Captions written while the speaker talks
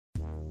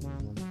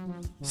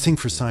Sing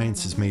for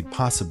Science is made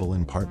possible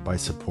in part by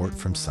support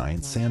from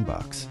Science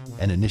Sandbox,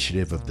 an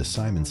initiative of the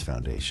Simons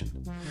Foundation.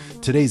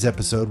 Today's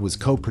episode was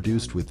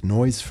co-produced with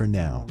Noise for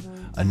Now,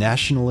 a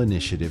national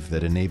initiative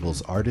that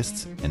enables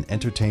artists and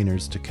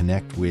entertainers to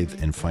connect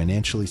with and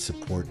financially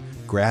support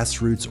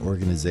grassroots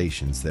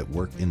organizations that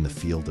work in the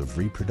field of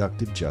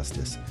reproductive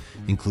justice,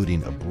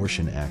 including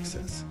abortion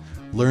access.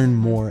 Learn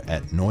more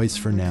at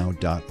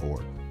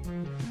noisefornow.org.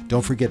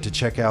 Don't forget to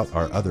check out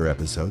our other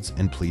episodes,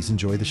 and please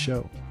enjoy the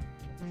show.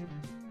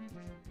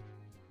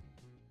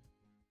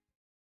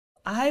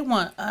 I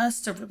want us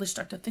to really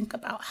start to think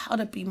about how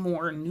to be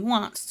more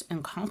nuanced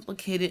and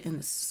complicated in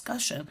this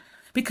discussion,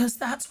 because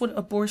that's what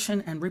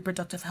abortion and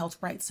reproductive health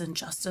rights and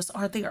justice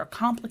are. They are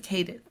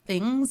complicated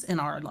things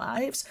in our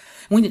lives.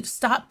 We need to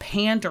stop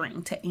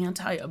pandering to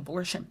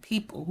anti-abortion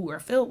people who are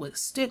filled with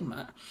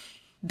stigma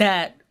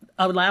that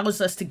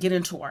allows us to get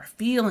into our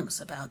feelings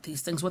about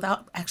these things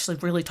without actually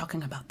really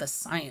talking about the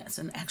science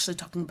and actually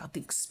talking about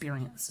the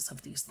experiences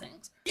of these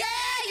things. Yeah,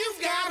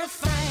 you've got to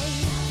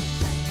fight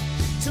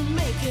to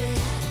make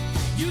it.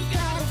 You've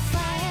got to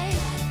fight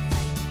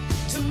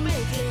to make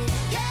it.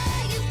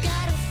 Yeah, you've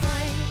got to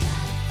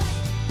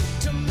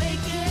fight to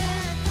make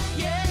it.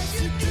 Yes,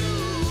 you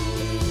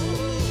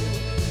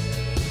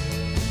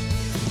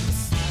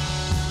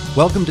do.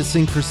 Welcome to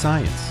Sing for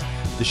Science,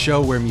 the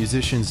show where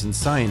musicians and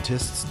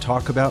scientists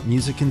talk about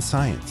music and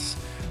science.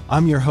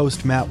 I'm your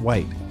host, Matt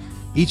White.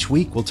 Each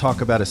week we'll talk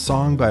about a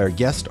song by our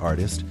guest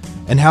artist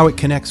and how it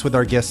connects with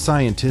our guest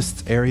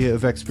scientist's area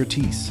of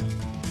expertise.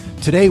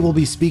 Today we'll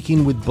be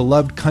speaking with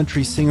beloved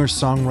country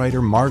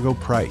singer-songwriter Margo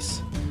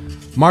Price.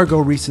 Margo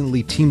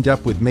recently teamed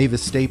up with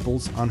Mavis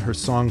Staples on her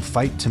song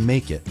Fight to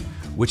Make It,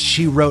 which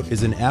she wrote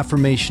as an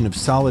affirmation of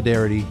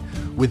solidarity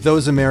with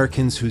those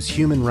Americans whose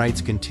human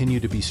rights continue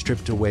to be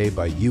stripped away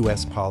by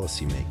U.S.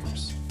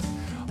 policymakers.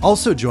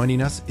 Also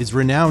joining us is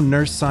renowned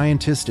nurse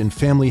scientist and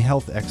family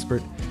health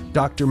expert,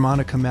 Dr.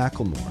 Monica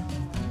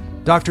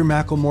Mclemore. Dr.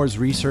 Mclemore's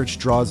research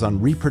draws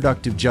on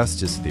reproductive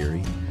justice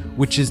theory,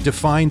 which is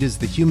defined as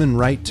the human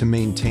right to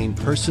maintain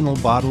personal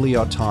bodily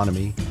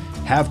autonomy,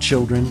 have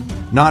children,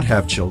 not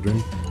have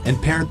children, and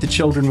parent the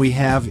children we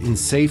have in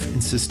safe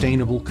and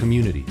sustainable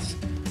communities.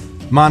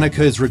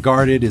 Monica is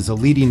regarded as a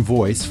leading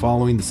voice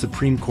following the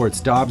Supreme Courts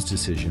Dobbs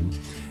decision,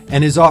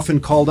 and is often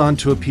called on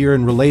to appear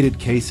in related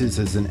cases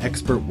as an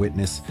expert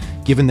witness,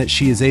 given that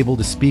she is able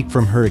to speak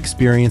from her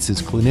experience as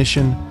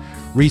clinician,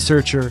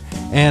 researcher,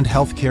 and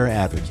healthcare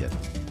advocate.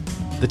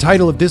 The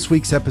title of this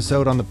week's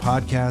episode on the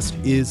podcast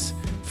is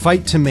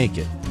Fight to Make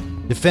It,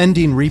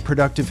 Defending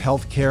Reproductive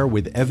Health Care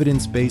with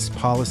Evidence-Based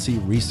Policy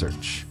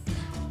Research.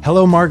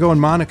 Hello, Margo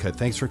and Monica.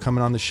 Thanks for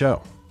coming on the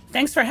show.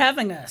 Thanks for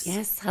having us.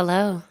 Yes,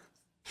 hello.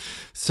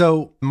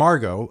 So,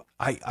 Margo,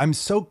 I'm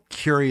so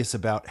curious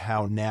about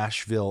how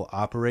Nashville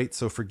operates,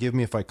 so forgive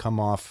me if I come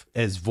off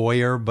as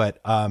voyeur,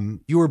 but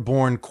you were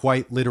born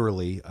quite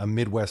literally a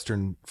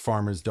Midwestern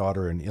farmer's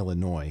daughter in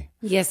Illinois.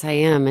 Yes, I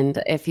am.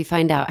 And if you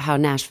find out how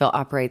Nashville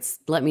operates,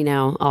 let me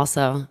know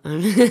also.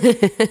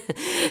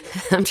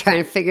 I'm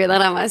trying to figure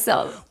that out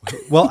myself.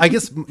 Well, I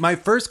guess my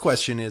first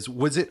question is,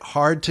 was it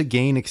hard to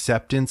gain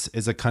acceptance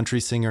as a country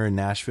singer in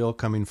Nashville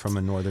coming from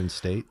a northern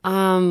state?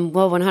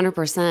 Well,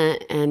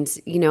 100%. And,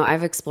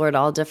 I've explored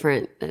all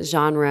different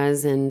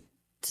genres. And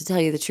to tell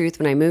you the truth,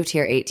 when I moved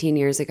here 18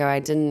 years ago, I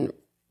didn't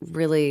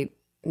really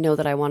know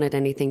that I wanted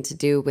anything to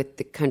do with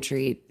the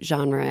country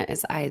genre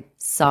as I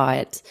saw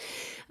it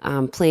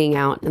playing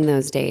out in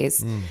those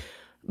days.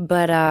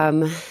 But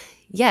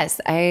yes,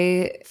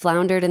 I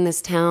floundered in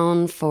this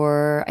town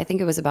for, I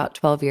think it was about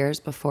 12 years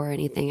before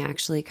anything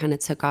actually kind of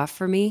took off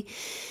for me.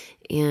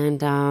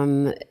 And,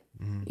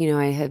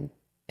 I had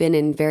been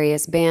in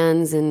various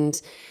bands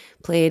and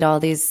played all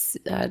these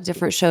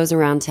different shows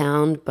around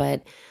town.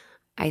 But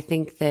I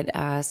think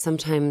that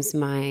sometimes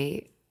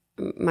my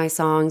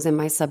songs and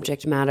my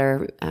subject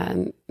matter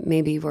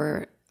maybe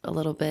were a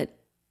little bit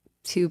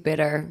too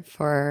bitter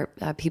for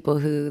people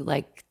who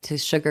like to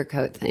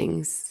sugarcoat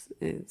things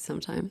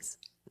sometimes.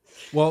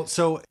 Well,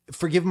 so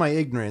forgive my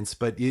ignorance,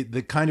 but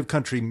the kind of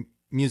country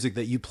music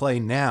that you play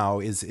now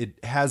it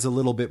has a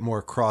little bit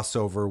more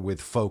crossover with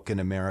folk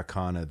and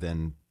Americana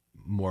than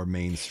more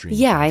mainstream.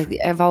 Yeah,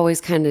 I've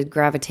always kind of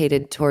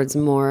gravitated towards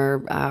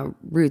more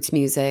roots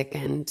music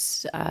and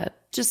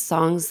just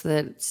songs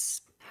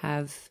that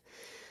have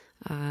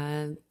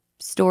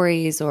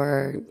stories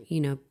or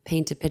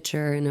paint a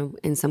picture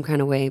in some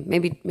kind of way.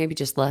 Maybe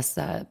just less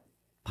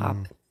pop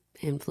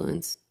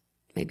influence.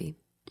 Maybe.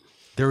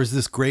 There was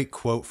this great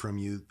quote from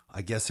you.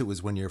 I guess it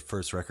was when your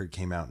first record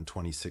came out in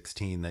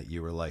 2016 that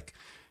you were like,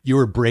 you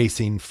were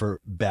bracing for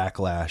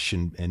backlash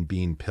and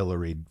being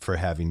pilloried for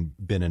having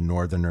been a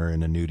northerner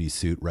in a nudie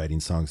suit writing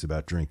songs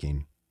about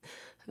drinking.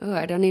 Oh,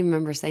 I don't even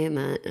remember saying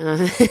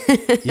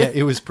that. Yeah,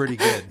 it was pretty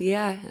good.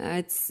 Yeah,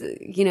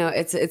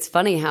 it's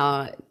funny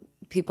how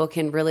people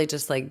can really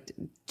just like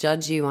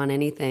judge you on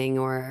anything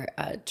or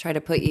try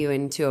to put you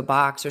into a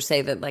box or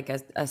say that like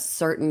a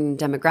certain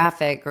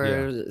demographic or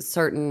a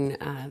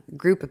certain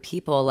group of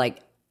people like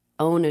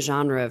own a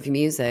genre of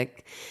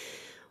music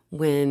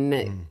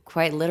when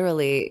quite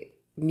literally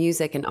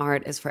music and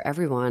art is for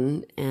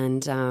everyone.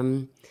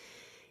 And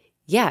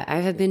yeah, I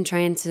have been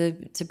trying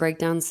to break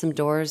down some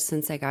doors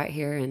since I got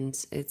here, and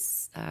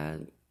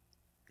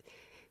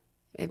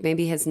it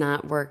maybe has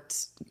not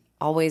worked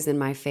always in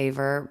my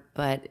favor,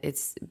 but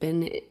it's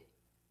been an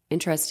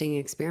interesting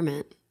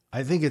experiment.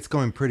 I think it's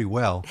going pretty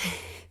well.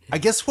 I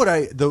guess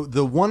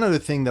the one other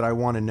thing that I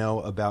want to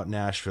know about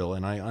Nashville,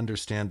 and I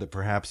understand that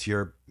perhaps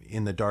you're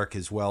in the dark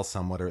as well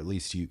somewhat, or at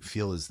least you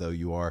feel as though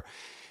you are.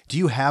 Do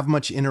you have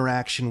much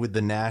interaction with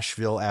the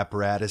Nashville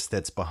apparatus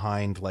that's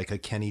behind like a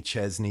Kenny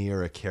Chesney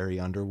or a Carrie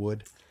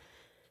Underwood?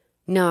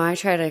 No, I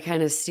try to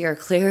kind of steer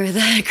clear of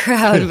that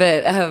crowd,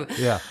 but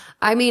yeah.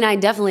 I mean, I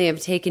definitely have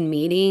taken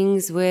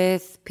meetings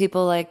with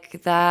people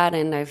like that,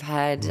 and I've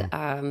had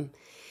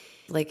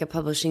like a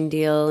publishing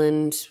deal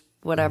and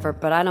whatever,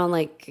 but I don't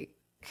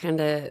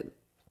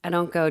I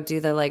don't go do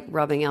the like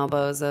rubbing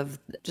elbows of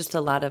just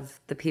a lot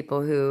of the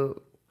people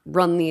who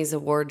run these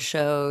award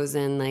shows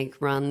and like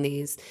run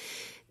these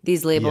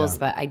labels,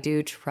 but I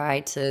do try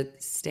to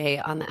stay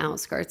on the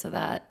outskirts of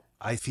that.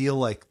 I feel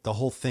like the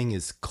whole thing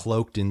is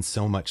cloaked in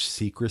so much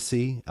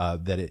secrecy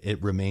that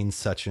it remains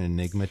such an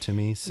enigma to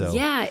me. So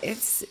yeah,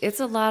 it's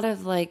a lot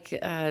of like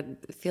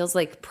feels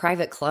like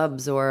private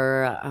clubs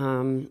or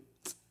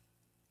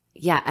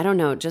yeah, I don't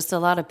know, just a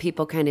lot of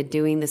people kind of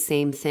doing the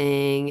same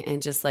thing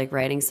and just like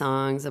writing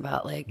songs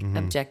about like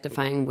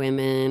objectifying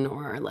women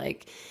or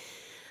like,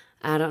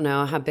 I don't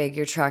know how big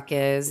your truck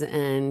is.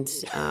 And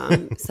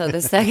so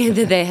the second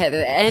that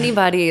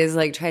anybody is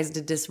like tries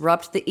to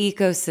disrupt the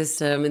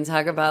ecosystem and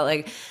talk about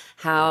like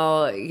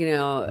how, you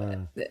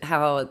know,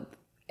 how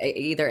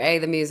either A,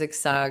 the music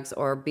sucks,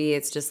 or B,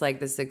 it's just like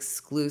this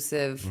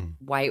exclusive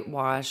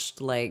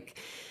whitewashed like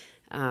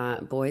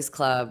boys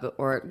club,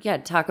 or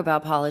talk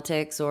about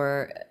politics,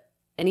 or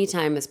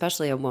anytime,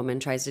 especially a woman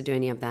tries to do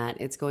any of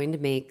that, it's going to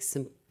make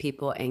some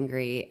people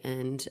angry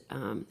and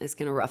it's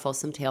going to ruffle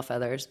some tail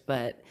feathers,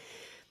 but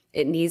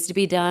it needs to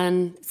be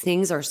done.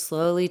 Things are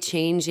slowly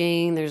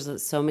changing.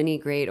 There's so many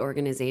great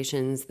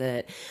organizations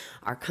that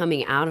are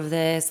coming out of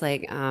this,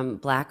 like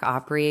Black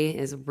Opry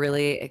is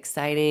really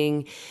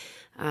exciting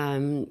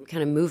kind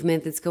of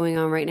movement that's going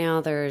on right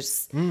now.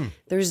 There's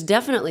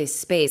definitely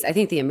space. I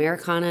think the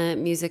Americana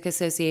Music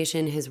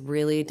Association has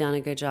really done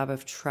a good job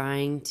of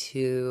trying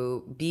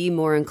to be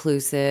more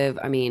inclusive.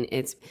 I mean,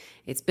 it's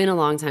been a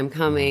long time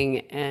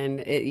coming, and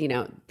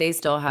they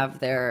still have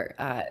their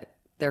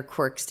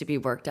quirks to be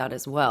worked out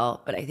as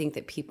well. But I think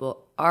that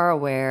people are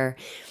aware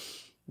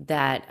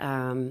that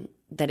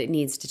that it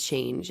needs to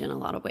change in a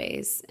lot of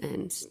ways,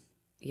 and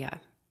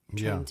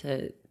trying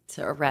to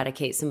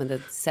eradicate some of the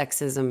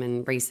sexism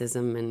and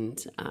racism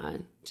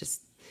and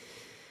just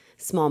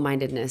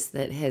small-mindedness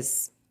that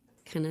has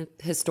kind of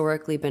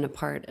historically been a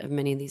part of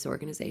many of these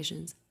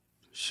organizations.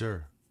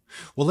 Sure.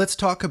 Well, let's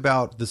talk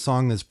about the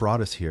song that's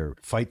brought us here,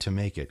 Fight to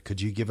Make It.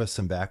 Could you give us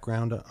some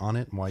background on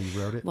it and why you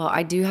wrote it? Well,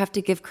 I do have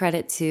to give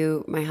credit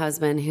to my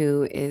husband,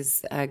 who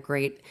is a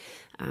great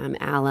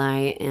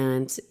ally,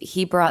 and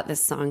he brought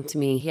this song to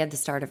me. He had the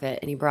start of it,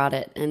 and he brought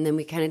it, and then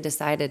we kind of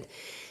decided,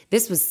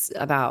 this was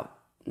about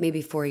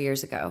maybe 4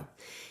 years ago.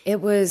 It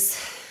was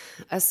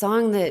a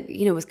song that,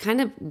 was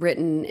kind of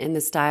written in the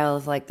style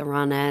of like the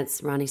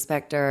Ronettes, Ronnie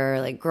Spector,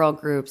 like girl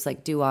groups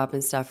like doo-wop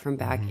and stuff from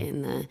back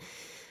in the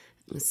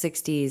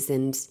 60s.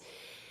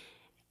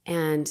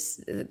 And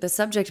the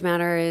subject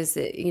matter is,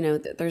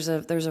 there's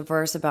a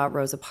verse about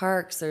Rosa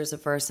Parks, there's a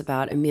verse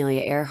about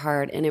Amelia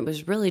Earhart, and it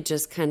was really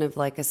just kind of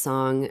like a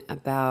song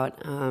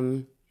about,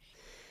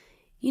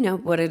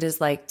 what it is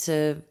like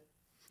to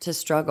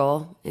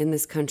struggle in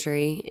this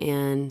country,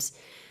 and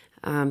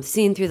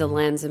seen through the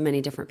lens of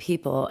many different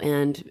people.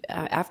 And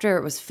after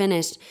it was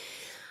finished,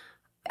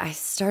 I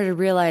started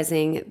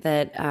realizing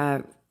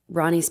that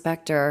Ronnie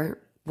Spector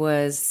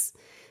was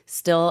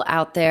still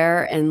out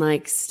there, and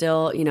like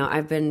still,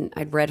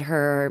 I'd read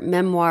her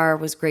memoir,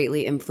 was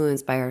greatly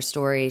influenced by her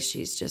story.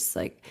 She's just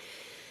like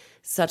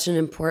such an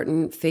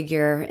important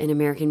figure in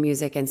American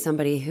music, and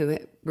somebody who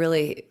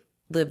really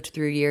lived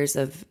through years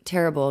of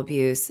terrible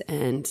abuse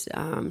and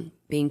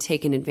being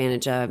taken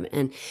advantage of.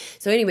 And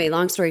so anyway,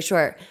 long story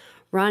short,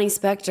 Ronnie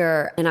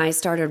Spector and I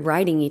started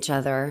writing each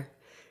other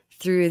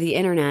through the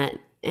internet,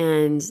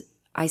 and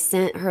I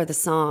sent her the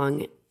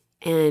song,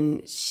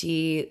 and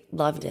she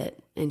loved it.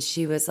 And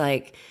she was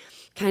like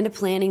kind of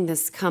planning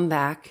this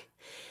comeback,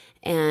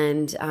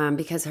 and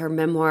because her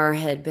memoir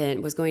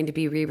was going to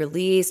be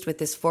re-released with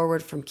this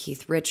foreword from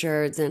Keith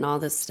Richards and all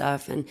this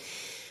stuff. And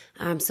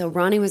so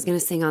Ronnie was going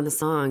to sing on the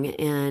song,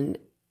 and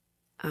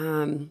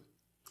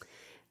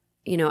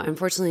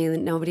unfortunately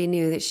nobody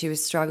knew that she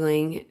was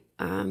struggling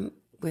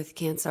with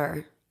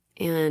cancer.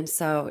 And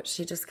so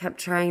she just kept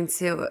trying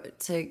to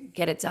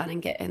get it done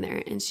and get in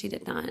there, and she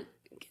did not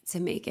get to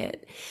make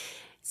it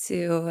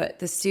to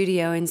the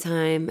studio in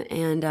time.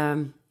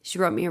 And she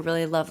wrote me a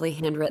really lovely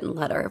handwritten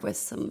letter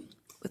with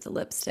a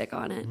lipstick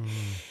on it.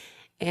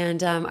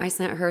 And I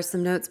sent her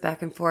some notes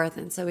back and forth,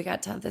 and so we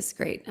got to have this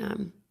great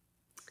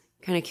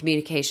kind of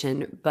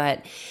communication.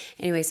 But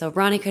anyway, so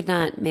Ronnie could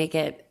not make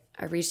it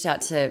I reached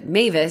out to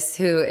Mavis,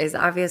 who is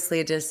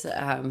obviously just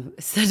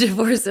such a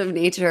force of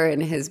nature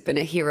and has been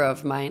a hero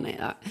of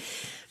mine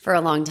for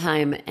a long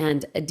time,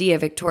 and Adia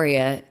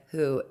Victoria,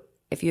 who,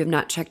 if you have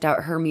not checked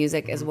out her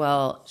music as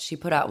well, she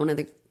put out one of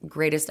the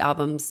greatest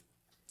albums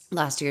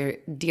last year.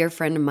 Dear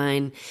friend of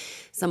mine,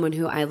 someone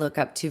who I look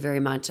up to very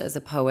much as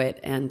a poet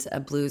and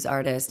a blues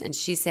artist, and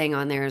she sang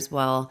on there as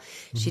well.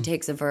 She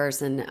takes a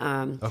verse,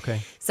 and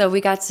so we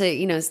got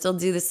to still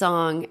do the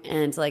song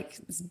and like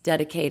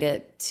dedicate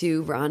it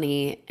to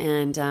Ronnie,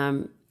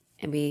 and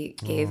we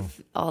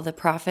gave all the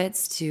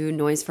profits to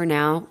Noise for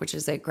Now, which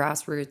is a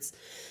grassroots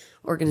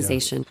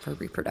organization for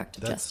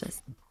reproductive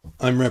justice.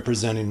 I'm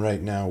representing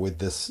right now with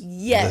this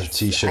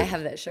t-shirt. I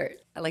have that shirt.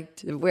 I like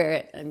to wear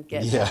it and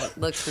get how it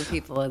looks from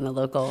people in the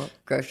local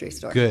grocery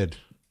store. Good.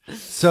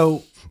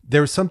 So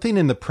there was something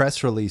in the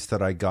press release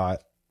that I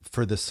got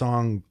for the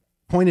song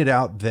pointed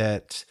out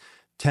that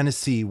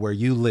Tennessee, where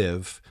you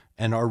live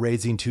and are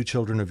raising 2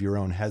 children of your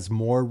own, has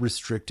more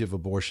restrictive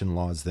abortion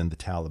laws than the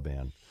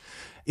Taliban.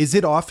 Is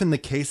it often the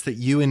case that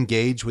you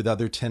engage with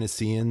other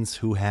Tennesseans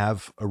who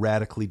have a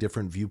radically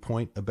different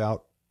viewpoint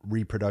about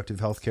reproductive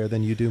health care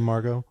than you do,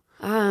 Margo?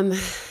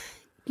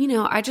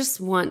 I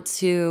just want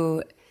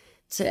to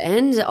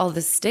end all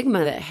the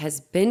stigma that has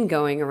been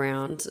going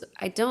around.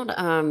 I don't,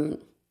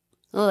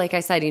 like I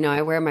said,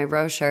 I wear my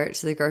Roe shirt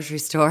to the grocery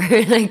store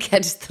and I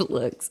catch the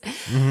looks.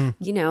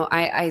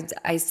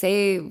 I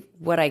say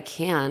what I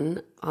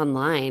can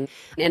online,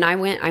 and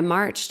I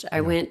marched.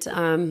 I went,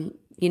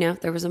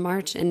 there was a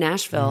march in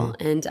Nashville,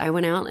 and I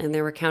went out, and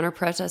there were counter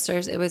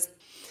protesters. It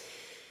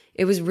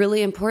was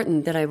really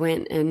important that I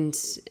went and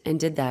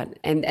did that.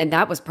 And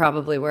that was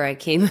probably where I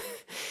came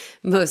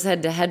most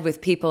head to head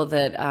with people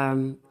that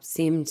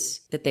seemed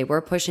that they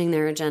were pushing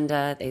their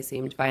agenda. They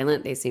seemed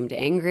violent. They seemed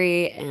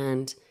angry.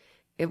 And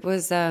it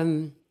was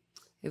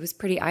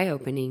pretty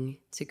eye-opening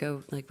to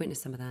go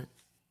witness some of that.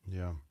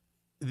 Yeah.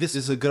 This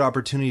is a good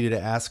opportunity to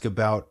ask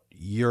about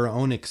your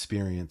own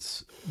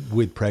experience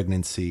with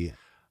pregnancy.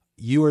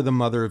 You are the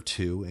mother of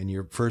 2, and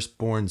your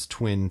firstborn's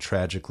twin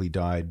tragically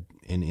died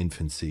in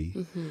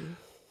infancy.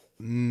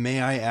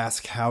 May I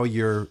ask how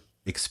your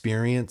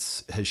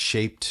experience has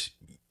shaped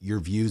your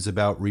views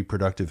about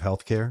reproductive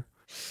health care?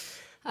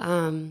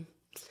 I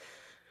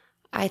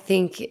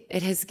think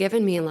it has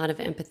given me a lot of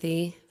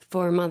empathy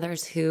for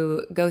mothers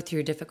who go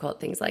through difficult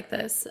things like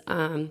this.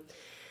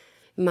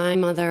 My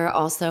mother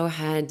also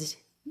had,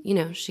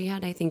 she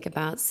had, I think,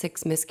 about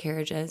 6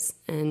 miscarriages,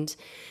 and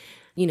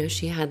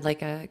she had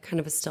like a kind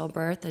of a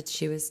stillbirth that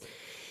she was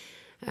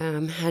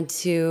had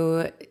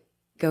to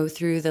go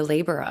through the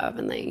labor of,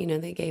 and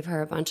they gave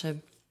her a bunch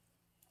of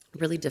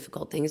really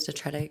difficult things to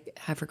try to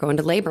have her go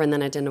into labor, and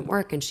then it didn't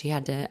work, and she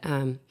had to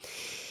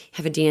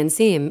have a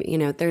DNC. And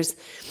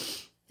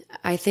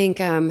I think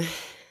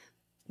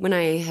when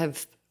I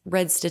have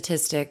read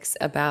statistics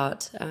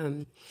about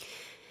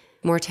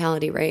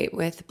mortality rate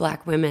with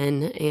Black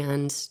women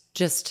and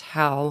just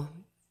how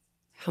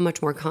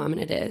much more common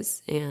it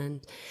is,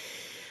 and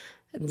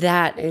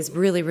that is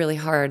really, really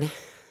hard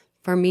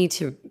for me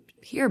to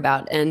hear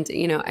about. And,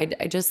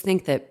 I just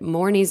think that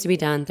more needs to be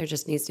done. There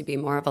just needs to be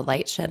more of a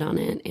light shed on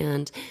it.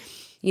 And,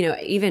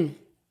 even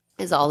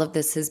as all of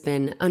this has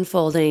been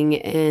unfolding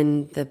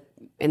in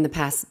the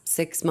past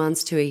 6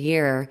 months to a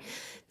year,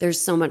 there's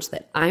so much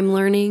that I'm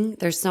learning.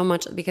 There's so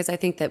much, because I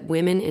think that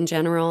women in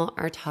general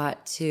are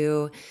taught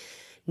to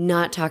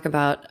not talk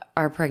about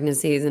our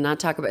pregnancies and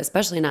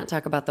especially not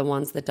talk about the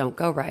ones that don't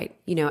go right.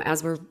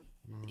 As we're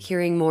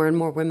hearing more and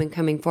more women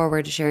coming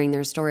forward, sharing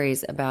their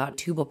stories about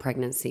tubal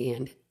pregnancy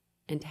and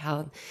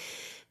how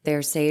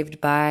they're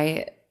saved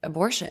by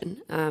abortion.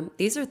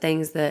 These are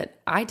things that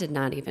I did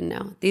not even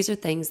know. These are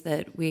things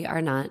that we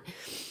are not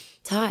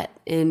taught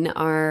in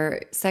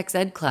our sex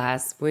ed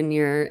class when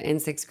you're in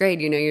 6th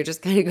grade. You're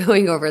just kind of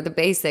going over the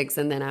basics.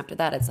 And then after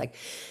that, it's like,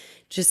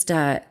 just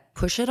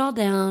push it all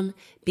down,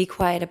 be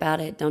quiet about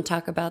it. Don't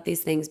talk about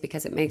these things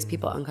because it makes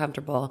people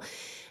uncomfortable.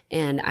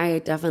 And I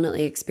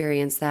definitely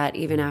experienced that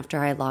even after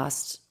I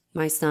lost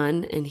my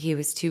son and he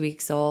was 2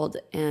 weeks old.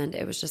 And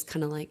it was just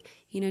kind of like,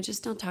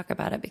 just don't talk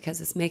about it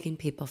because it's making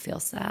people feel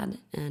sad.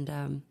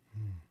 And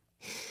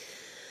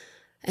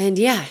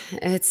yeah,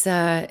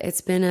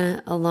 it's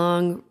been a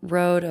long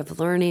road of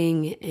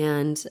learning,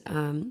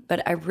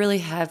 but I really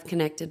have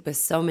connected with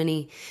so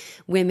many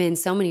women,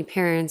 so many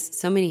parents,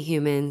 so many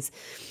humans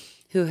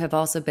who have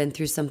also been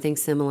through something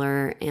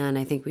similar, and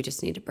I think we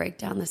just need to break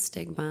down the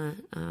stigma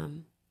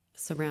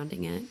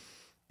surrounding it.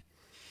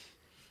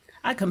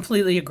 I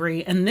completely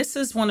agree. And this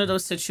is one of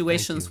those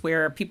situations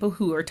where people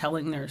who are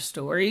telling their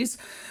stories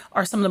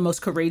are some of the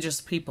most courageous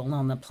people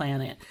on the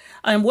planet.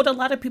 And what a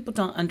lot of people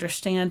don't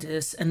understand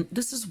is, and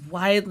this is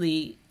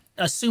widely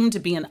assumed to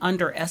be an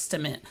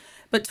underestimate,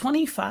 but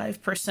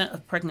 25%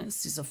 of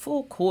pregnancies, a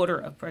full quarter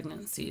of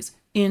pregnancies,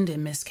 end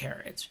in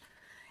miscarriage.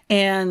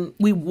 And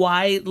we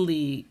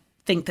widely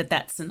think that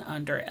that's an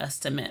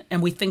underestimate,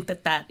 and we think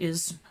that that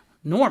is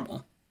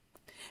normal.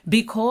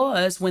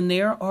 Because when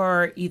there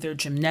are either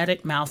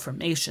genetic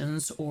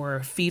malformations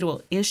or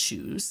fetal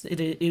issues, it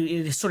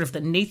is sort of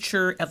the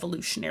nature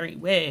evolutionary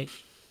way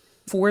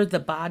for the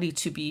body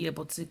to be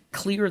able to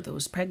clear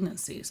those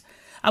pregnancies.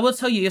 I will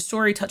tell you, your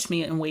story touched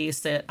me in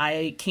ways that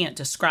I can't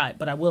describe,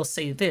 but I will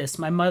say this.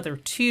 My mother,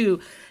 too,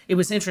 it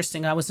was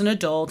interesting. I was an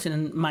adult,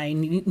 and my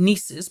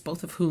nieces,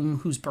 both of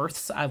whose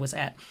births I was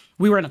at,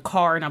 we were in a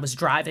car, and I was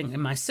driving,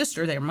 and my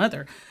sister, their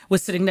mother,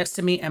 was sitting next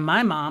to me, and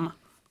my mom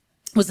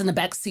was in the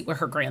back seat with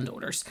her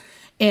granddaughters.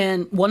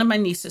 And one of my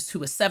nieces, who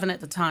was 7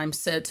 at the time,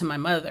 said to my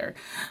mother,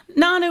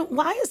 "Nana,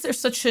 why is there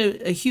such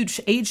a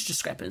huge age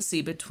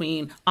discrepancy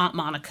between Aunt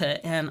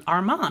Monica and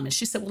our mom?" And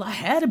she said, "Well, I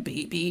had a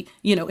baby,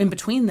 in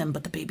between them,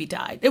 but the baby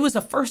died." It was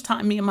the first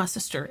time me and my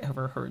sister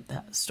ever heard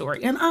that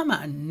story. And I'm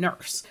a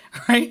nurse,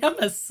 right? I'm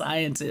a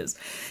scientist.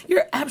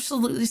 You're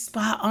absolutely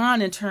spot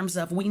on in terms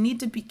of we need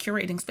to be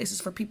curating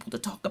spaces for people to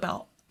talk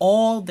about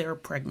all their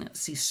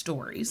pregnancy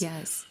stories.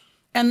 Yes.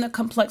 And the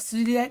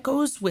complexity that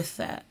goes with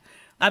that.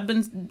 I've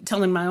been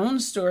telling my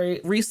own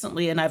story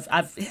recently, and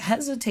I've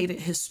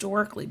hesitated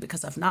historically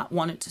because I've not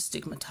wanted to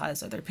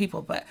stigmatize other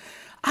people, but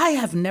I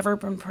have never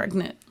been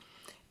pregnant.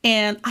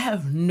 And I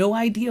have no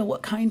idea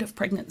what kind of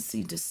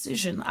pregnancy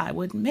decision I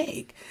would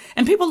make.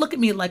 And people look at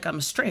me like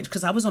I'm strange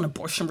because I was on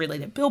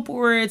abortion-related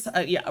billboards.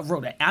 I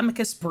wrote an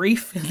amicus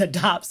brief in the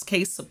Dobbs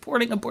case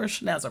supporting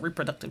abortion as a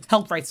reproductive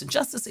health rights and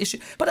justice issue.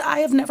 But I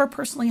have never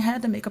personally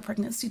had to make a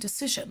pregnancy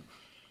decision.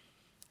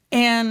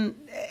 And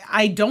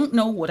I don't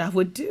know what I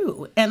would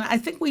do. And I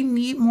think we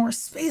need more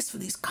space for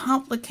these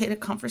complicated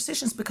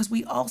conversations because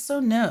we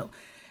also know,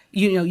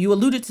 you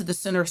alluded to the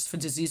Centers for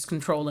Disease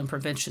Control and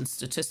Prevention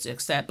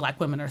statistics that Black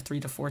women are 3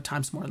 to 4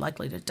 times more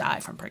likely to die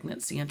from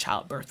pregnancy and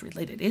childbirth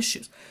related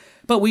issues.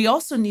 But we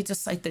also need to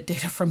cite the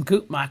data from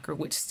Guttmacher,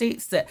 which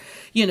states that,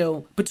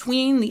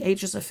 between the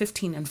ages of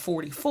 15 and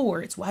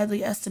 44, it's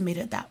widely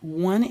estimated that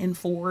 1 in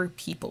 4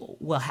 people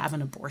will have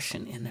an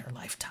abortion in their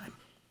lifetime,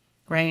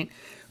 right?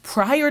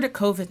 Prior to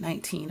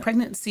COVID-19,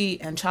 pregnancy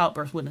and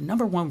childbirth were the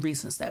number one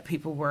reasons that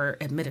people were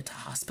admitted to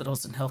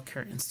hospitals and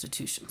healthcare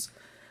institutions.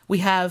 We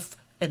have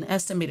an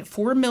estimated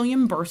 4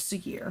 million births a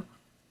year,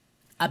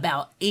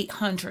 about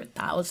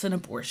 800,000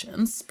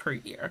 abortions per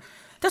year.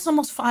 That's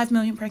almost 5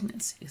 million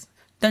pregnancies.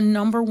 The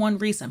number one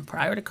reason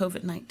prior to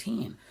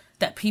COVID-19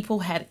 that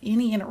people had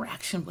any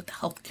interaction with the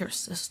healthcare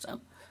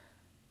system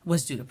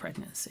was due to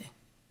pregnancy.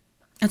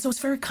 And so it's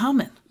very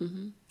common.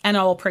 Mm-hmm. And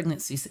all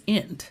pregnancies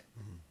end.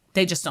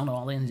 They just don't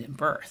all end in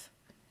birth.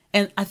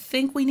 And I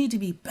think we need to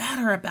be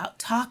better about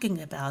talking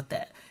about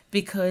that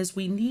because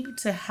we need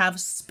to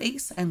have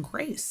space and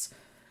grace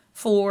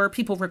for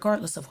people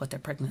regardless of what their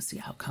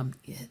pregnancy outcome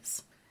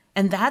is.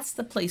 And that's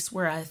the place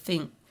where I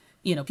think,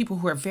 people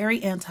who are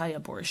very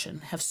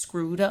anti-abortion have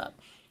screwed up.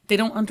 They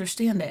don't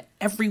understand that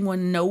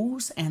everyone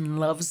knows and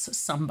loves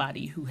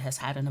somebody who has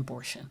had an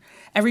abortion.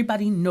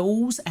 Everybody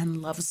knows and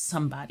loves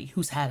somebody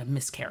who's had a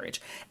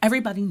miscarriage.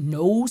 Everybody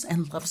knows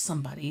and loves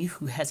somebody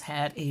who has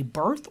had a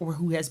birth or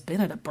who has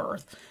been at a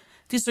birth.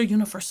 These are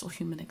universal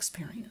human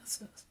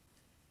experiences.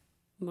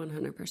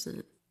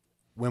 100%.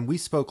 When we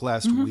spoke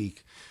last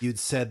week, you'd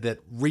said that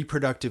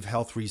reproductive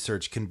health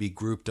research can be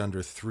grouped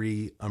under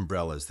 3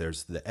 umbrellas.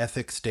 There's the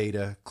ethics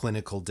data,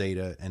 clinical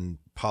data, and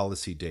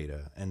policy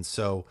data. And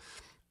so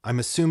I'm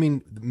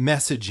assuming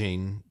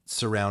messaging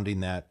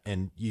surrounding that,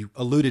 and you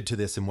alluded to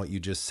this in what you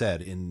just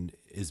said, in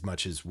as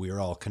much as we're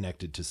all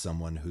connected to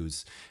someone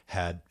who's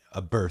had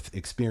a birth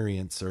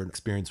experience or an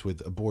experience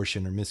with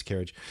abortion or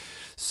miscarriage.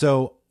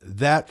 So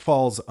that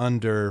falls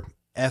under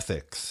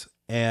ethics.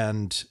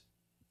 And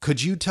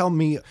could you tell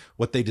me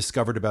what they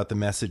discovered about the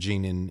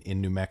messaging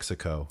in New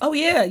Mexico? Oh,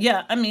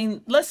 yeah. I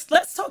mean, let's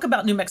talk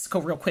about New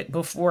Mexico real quick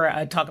before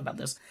I talk about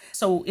this.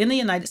 So in the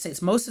United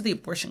States, most of the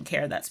abortion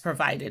care that's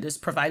provided is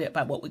provided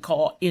by what we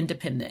call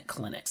independent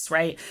clinics,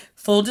 right?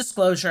 Full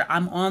disclosure,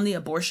 I'm on the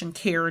Abortion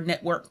Care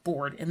Network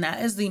board, and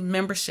that is the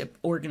membership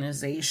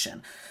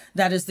organization.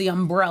 That is the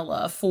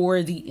umbrella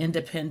for the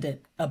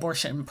independent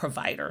abortion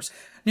providers.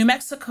 New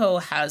Mexico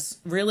has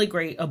really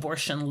great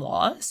abortion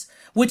laws,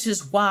 which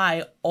is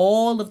why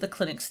all of the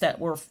clinics that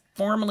were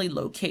formerly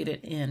located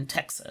in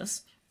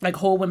Texas, like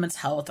Whole Women's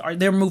Health,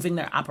 they're moving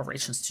their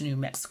operations to New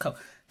Mexico.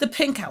 The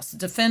Pink House, the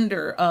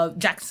defender of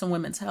Jackson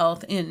Women's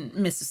Health in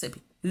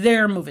Mississippi,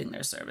 they're moving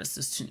their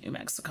services to New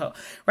Mexico,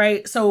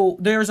 right? So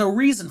there's a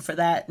reason for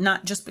that,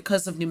 not just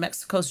because of New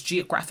Mexico's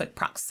geographic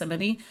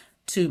proximity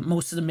to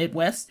most of the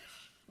Midwest,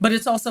 but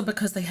it's also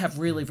because they have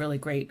really, really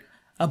great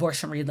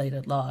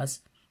abortion-related laws.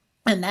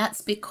 And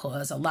that's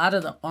because a lot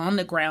of the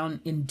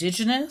on-the-ground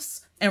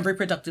indigenous and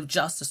reproductive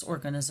justice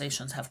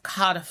organizations have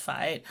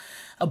codified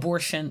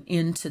abortion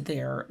into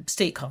their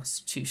state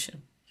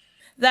constitution.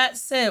 That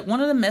said,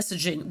 one of the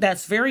messaging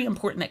that's very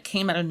important that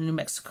came out of the New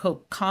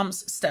Mexico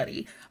comms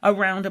study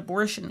around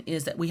abortion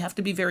is that we have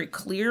to be very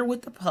clear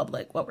with the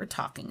public what we're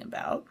talking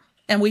about.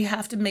 And we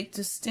have to make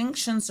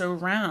distinctions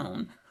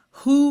around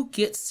who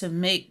gets to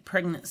make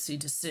pregnancy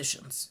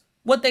decisions.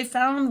 What they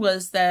found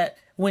was that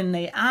when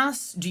they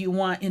asked, do you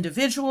want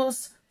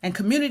individuals and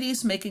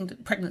communities making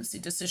pregnancy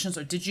decisions,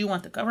 or did you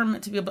want the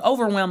government to be able?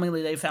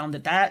 Overwhelmingly, they found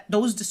that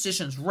those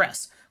decisions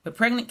rest with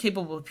pregnant,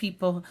 capable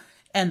people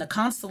and the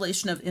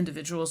constellation of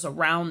individuals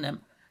around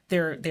them,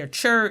 their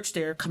church,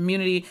 their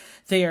community,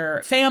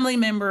 their family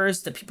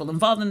members, the people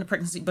involved in the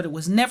pregnancy, but it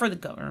was never the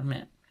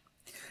government.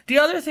 The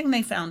other thing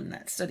they found in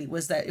that study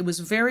was that it was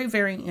very,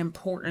 very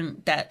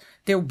important that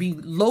there would be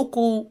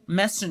local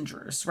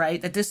messengers,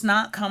 right? That this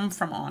not come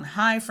from on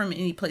high from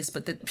any place,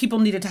 but that people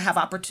needed to have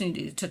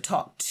opportunity to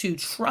talk to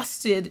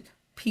trusted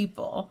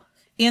people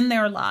in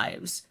their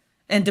lives.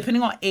 And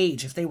depending on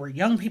age, if they were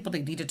young people,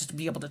 they needed to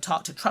be able to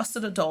talk to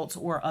trusted adults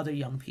or other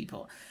young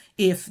people.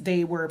 If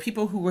they were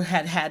people who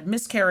had had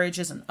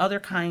miscarriages and other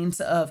kinds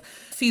of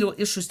fetal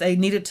issues, they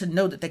needed to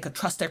know that they could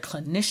trust their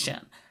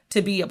clinician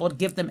to be able to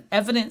give them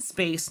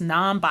evidence-based,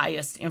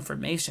 non-biased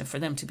information for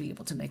them to be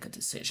able to make a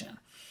decision.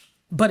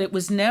 But it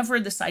was never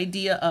this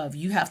idea of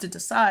you have to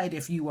decide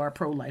if you are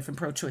pro-life and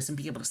pro-choice and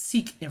be able to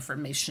seek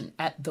information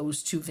at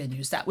those two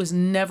venues. That was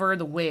never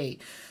the way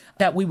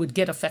that we would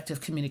get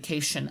effective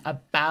communication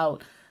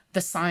about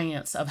the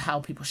science of how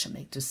people should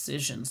make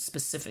decisions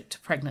specific to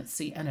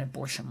pregnancy and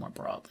abortion more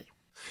broadly.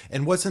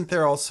 And wasn't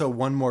there also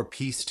one more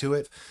piece to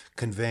it,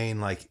 conveying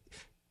like,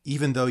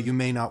 even though you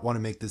may not want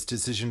to make this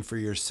decision for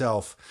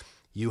yourself,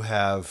 you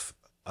have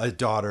a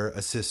daughter,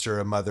 a sister,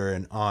 a mother,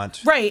 an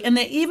aunt. Right. And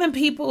that even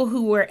people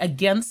who were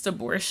against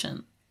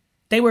abortion,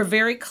 they were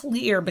very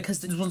clear,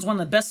 because it was one of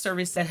the best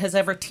surveys that has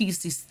ever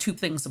teased these two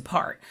things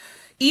apart.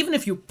 Even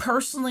if you're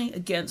personally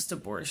against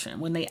abortion,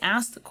 when they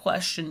asked the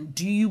question,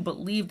 do you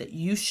believe that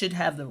you should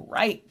have the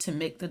right to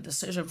make the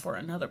decision for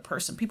another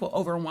person? People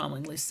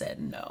overwhelmingly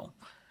said no.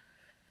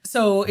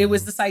 So it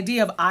was this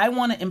idea of, I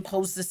want to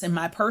impose this in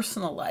my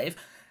personal life,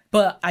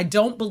 but I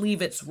don't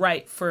believe it's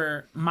right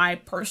for my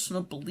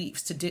personal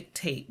beliefs to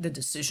dictate the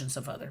decisions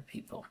of other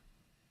people.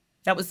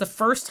 That was the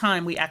first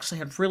time we actually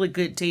had really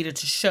good data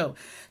to show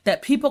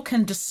that people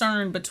can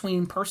discern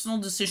between personal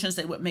decisions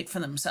they would make for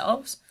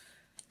themselves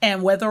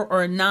and whether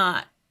or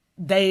not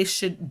they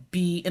should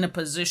be in a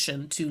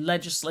position to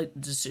legislate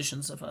the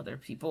decisions of other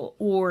people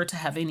or to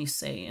have any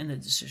say in the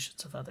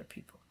decisions of other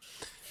people.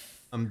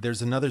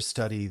 There's another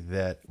study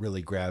that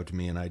really grabbed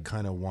me, and I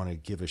kind of want to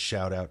give a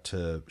shout out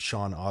to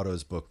Sean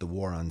Otto's book, The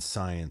War on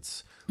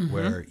Science,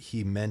 where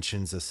he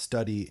mentions a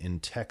study in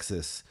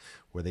Texas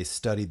where they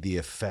studied the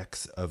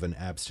effects of an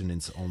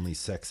abstinence-only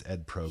sex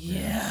ed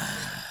program.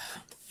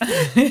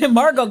 Yeah.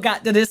 Margo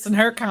got to this in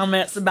her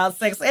comments about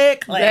sex ed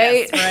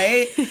class,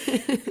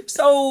 right?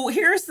 So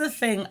here's the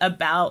thing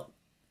about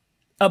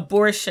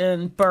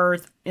abortion,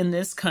 birth in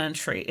this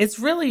country. It's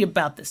really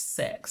about the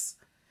sex.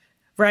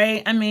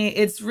 Right? I mean,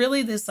 it's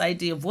really this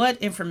idea of what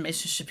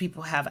information should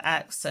people have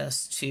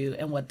access to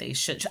and what they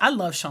should. I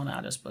love Sean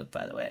Otto's book,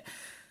 by the way.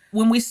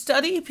 When we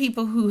study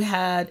people who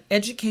had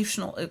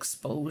educational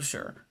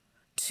exposure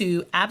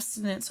to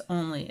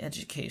abstinence-only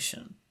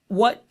education,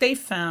 what they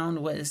found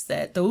was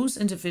that those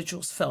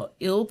individuals felt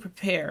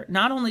ill-prepared,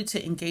 not only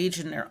to engage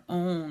in their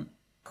own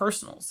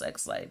personal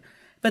sex life,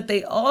 but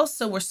they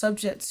also were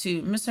subject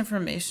to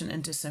misinformation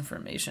and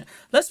disinformation.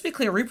 Let's be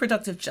clear,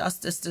 reproductive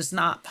justice does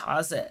not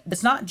posit,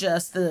 it's not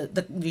just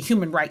the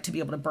human right to be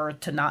able to birth,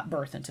 to not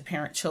birth, and to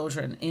parent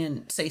children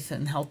in safe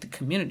and healthy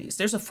communities.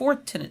 There's a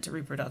fourth tenet to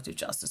reproductive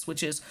justice,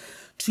 which is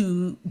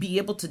to be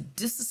able to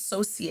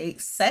disassociate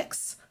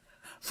sex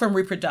from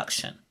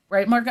reproduction.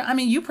 Right, Margo? I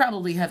mean, you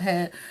probably have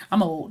had,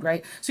 I'm old,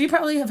 right? So you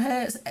probably have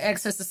had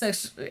access to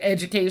sex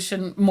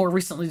education more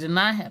recently than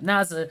I have. Now,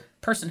 as a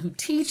person who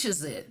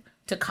teaches it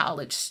to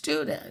college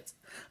students,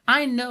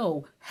 I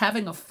know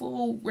having a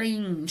full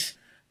range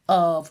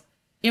of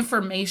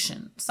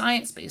information,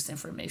 science-based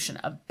information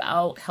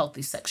about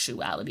healthy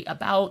sexuality,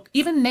 about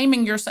even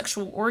naming your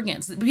sexual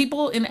organs. The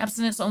people in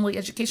abstinence-only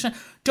education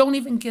don't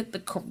even get the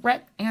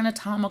correct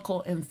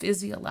anatomical and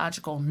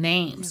physiological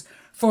names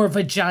for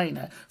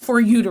vagina, for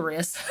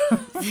uterus,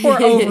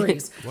 for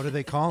ovaries. What do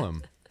they call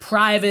them?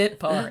 Private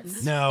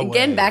parts. No way.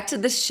 Again, back to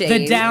the shame,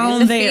 The down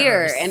and the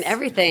theres. fear, and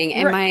everything.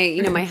 And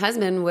my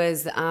husband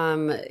was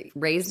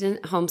raised in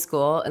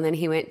homeschool, and then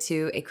he went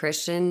to a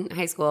Christian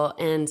high school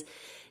and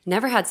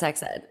never had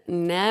sex ed,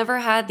 never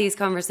had these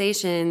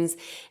conversations,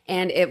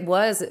 and it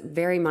was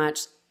very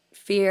much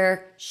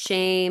fear,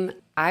 shame.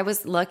 I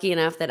was lucky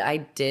enough that I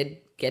did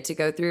get to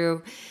go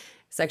through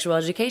sexual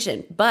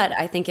education, but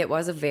I think it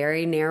was a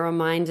very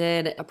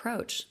narrow-minded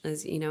approach,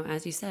 as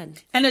you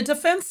said, and a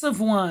defensive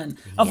one.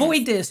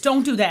 Avoid this,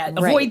 don't do that.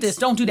 Avoid Right. this,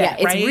 don't do that.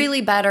 Yeah, right? it's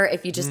really better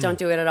if you just don't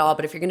do it at all.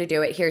 But if you're going to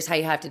do it, here's how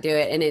you have to do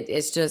it, and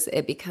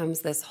it becomes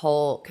this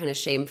whole kind of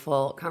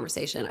shameful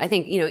conversation. I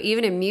think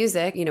even in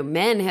music,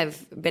 men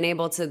have been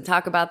able to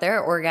talk about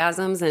their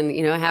orgasms and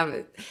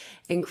have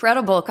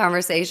incredible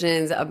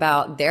conversations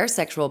about their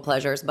sexual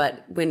pleasures.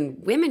 But when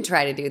women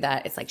try to do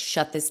that, it's like,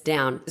 shut this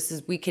down.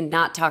 We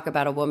cannot talk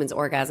about a woman's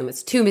orgasm.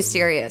 It's too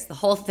mysterious. The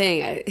whole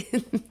thing.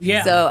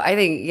 Yeah. So I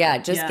think,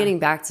 getting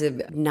back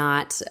to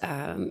not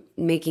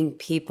making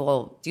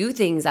people do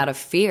things out of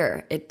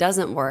fear. It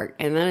doesn't work.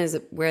 And that is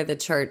where the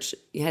church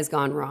has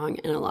gone wrong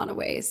in a lot of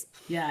ways.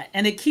 Yeah,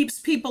 and it keeps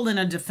people in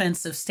a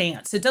defensive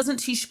stance. It doesn't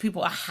teach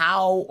people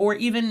how, or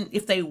even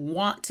if they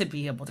want to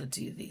be able to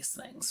do these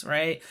things,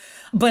 right?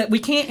 But we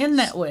can't end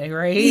that way,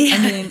 right? Yeah.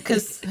 I mean,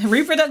 because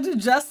reproductive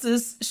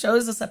justice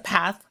shows us a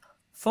path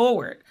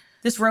forward.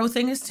 This Roe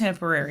thing is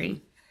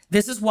temporary.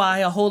 This is why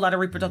a whole lot of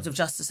reproductive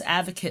justice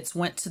advocates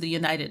went to the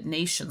United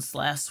Nations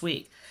last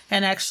week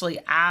and actually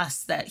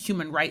asked that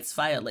human rights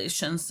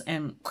violations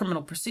and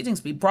criminal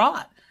proceedings be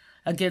brought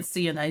against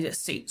the United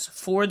States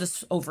for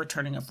this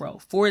overturning of Roe,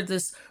 for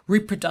this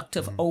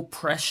reproductive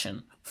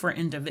oppression for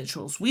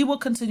individuals. We will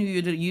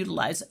continue to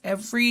utilize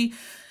every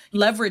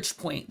leverage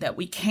point that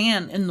we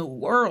can in the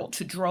world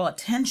to draw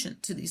attention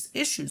to these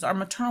issues. Our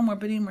maternal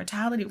morbidity and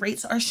mortality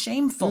rates are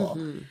shameful,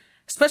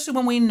 especially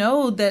when we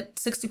know that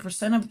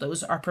 60% of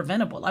those are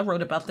preventable. I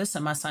wrote about this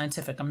in my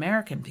Scientific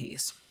American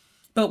piece.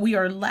 But we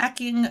are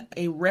lacking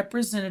a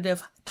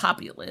representative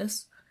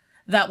populace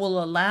that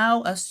will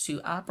allow us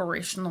to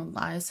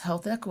operationalize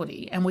health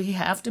equity, and we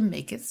have to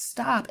make it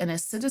stop. And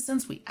as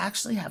citizens, we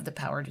actually have the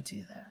power to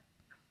do that.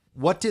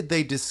 What did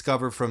they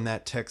discover from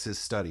that Texas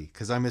study?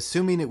 Because I'm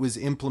assuming it was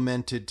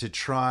implemented to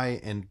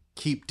try and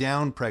keep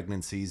down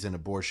pregnancies and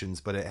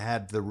abortions, but it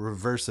had the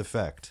reverse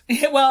effect.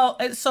 Well,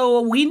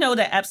 so we know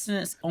that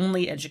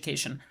abstinence-only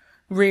education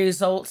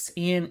results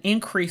in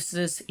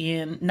increases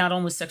in not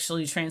only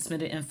sexually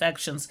transmitted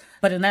infections,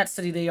 but in that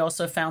study, they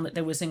also found that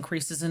there was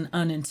increases in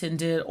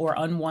unintended or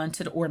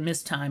unwanted or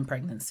mistimed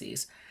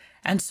pregnancies.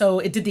 And so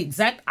it did the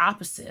exact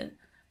opposite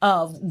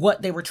of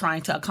what they were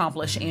trying to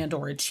accomplish and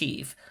or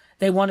achieve.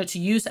 They wanted to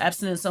use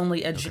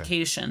abstinence-only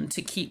education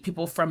to keep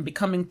people from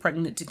becoming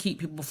pregnant, to keep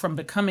people from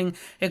becoming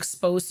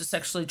exposed to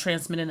sexually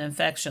transmitted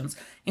infections,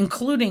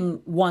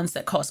 including ones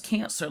that cause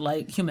cancer,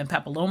 like human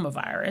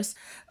papillomavirus.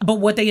 But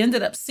what they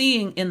ended up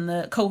seeing in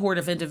the cohort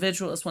of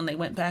individuals when they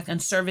went back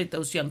and surveyed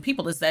those young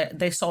people is that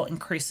they saw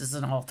increases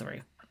in all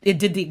three. It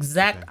did the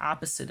exact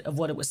opposite of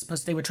what it was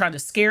supposed to. They were trying to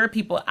scare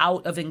people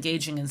out of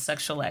engaging in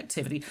sexual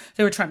activity.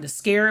 They were trying to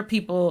scare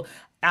people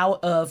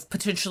out of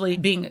potentially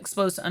being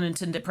exposed to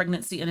unintended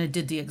pregnancy, and it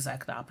did the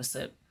exact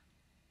opposite.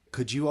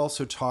 Could you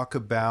also talk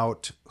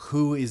about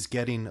who is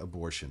getting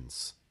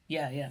abortions?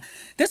 Yeah.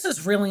 This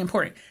is really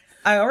important.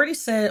 I already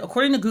said,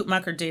 according to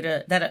Guttmacher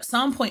data, that at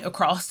some point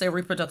across their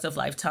reproductive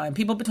lifetime,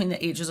 people between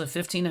the ages of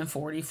 15 and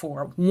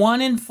 44,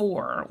 1 in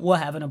 4 will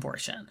have an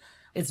abortion.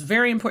 It's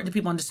very important that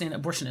people understand that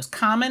abortion is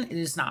common, it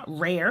is not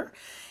rare,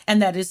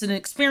 and that is an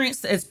experience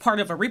that is part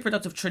of a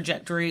reproductive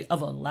trajectory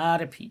of a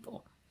lot of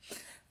people.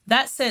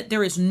 That said,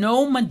 there is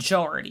no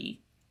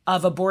majority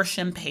of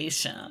abortion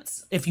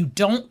patients if you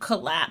don't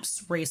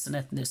collapse race and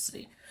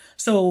ethnicity.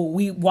 So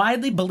we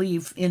widely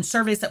believe in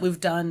surveys that we've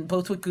done,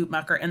 both with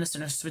Guttmacher and the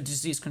Centers for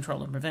Disease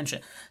Control and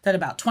Prevention, that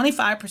about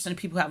 25% of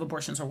people who have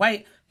abortions are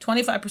white,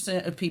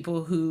 25% of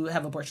people who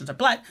have abortions are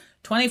Black,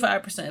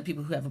 25% of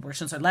people who have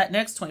abortions are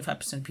Latinx,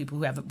 25% of people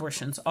who have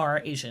abortions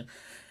are Asian.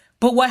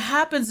 But what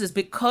happens is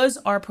because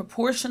our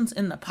proportions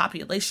in the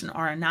population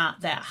are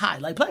not that high,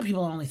 like Black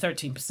people are only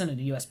 13% of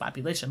the U.S.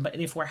 population, but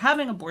if we're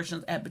having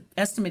abortions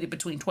estimated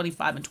between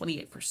 25 and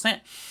 28%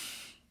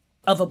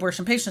 of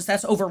abortion patients,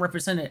 that's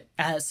overrepresented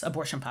as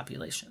abortion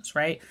populations,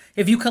 right?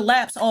 If you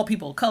collapse all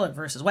people of color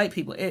versus white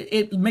people,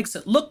 it makes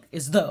it look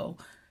as though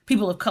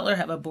people of color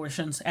have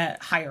abortions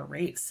at higher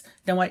rates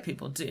than white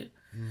people do.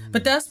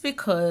 But that's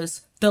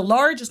because the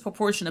largest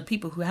proportion of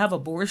people who have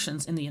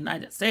abortions in the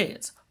United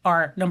States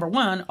are, number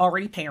one,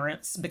 already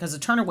parents, because the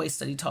Turner-Way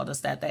study taught us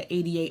that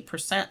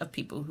 88% of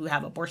people who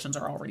have abortions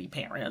are already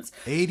parents.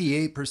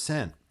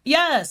 88%?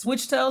 Yes,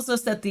 which tells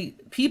us that the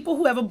people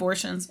who have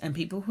abortions and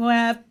people who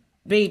have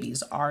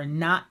babies are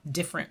not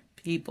different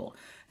people.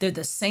 They're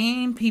the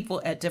same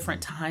people at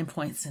different time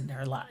points in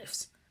their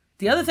lives.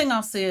 The other thing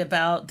I'll say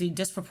about the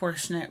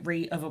disproportionate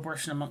rate of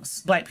abortion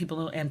amongst Black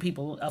people and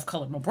people of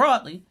color more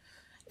broadly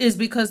is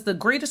because the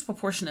greatest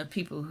proportion of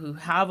people who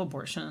have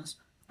abortions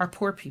are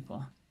poor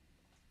people,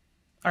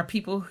 are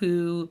people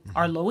who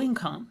are low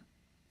income,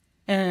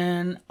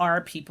 and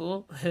are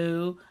people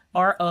who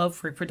are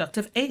of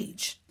reproductive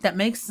age. That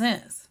makes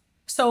sense.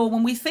 So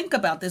when we think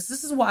about this,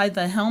 this is why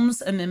the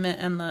Helms Amendment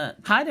and the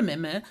Hyde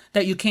Amendment,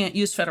 that you can't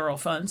use federal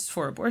funds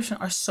for abortion,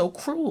 are so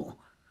cruel,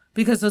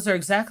 because those are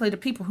exactly the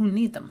people who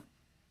need them.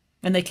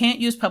 And they can't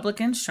use public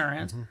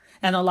insurance.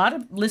 And a lot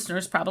of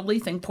listeners probably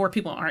think poor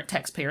people aren't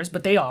taxpayers,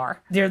 but they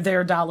are. They're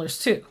their dollars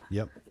too.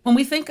 Yep. When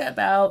we think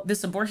about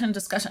this abortion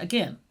discussion,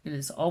 again, it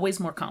is always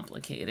more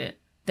complicated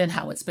than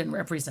how it's been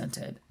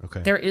represented.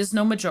 Okay. There is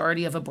no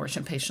majority of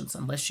abortion patients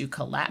unless you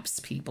collapse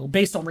people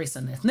based on race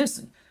and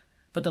ethnicity.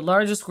 But the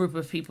largest group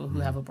of people who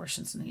have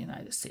abortions in the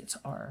United States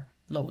are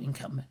low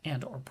income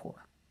and or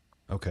poor.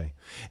 Okay.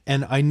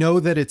 And I know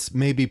that it's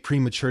maybe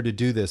premature to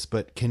do this,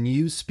 but can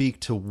you speak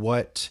to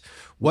what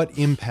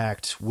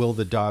impact will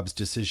the Dobbs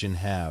decision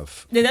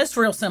have? That's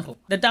real simple.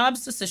 The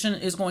Dobbs decision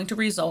is going to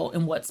result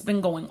in what's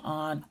been going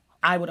on,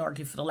 I would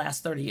argue, for the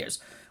last 30 years.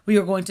 We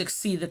are going to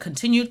see the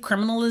continued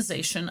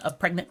criminalization of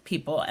pregnant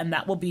people, and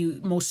that will be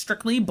most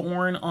strictly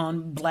borne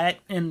on Black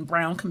and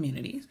brown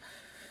communities.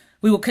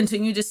 We will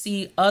continue to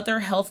see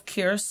other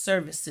healthcare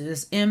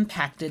services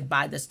impacted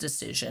by this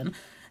decision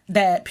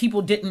that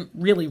people didn't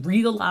really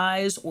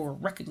realize or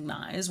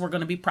recognize were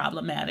going to be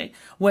problematic,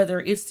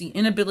 whether it's the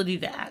inability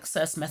to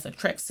access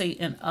methotrexate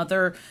and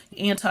other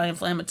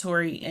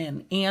anti-inflammatory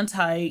and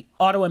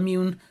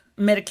anti-autoimmune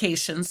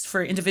medications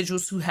for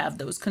individuals who have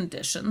those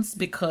conditions.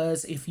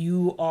 Because if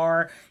you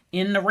are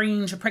in the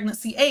range of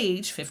pregnancy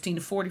age, 15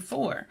 to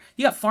 44,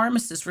 you have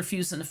pharmacists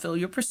refusing to fill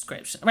your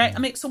prescription, right? I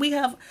mean, so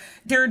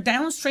there are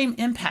downstream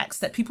impacts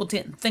that people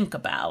didn't think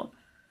about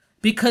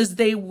because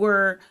they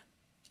were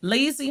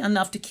lazy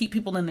enough to keep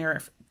people in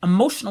their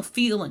emotional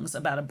feelings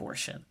about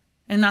abortion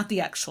and not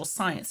the actual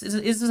science.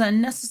 It is a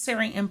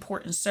necessary,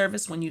 important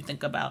service when you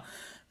think about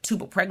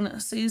tubal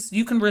pregnancies.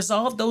 You can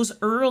resolve those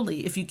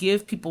early if you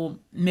give people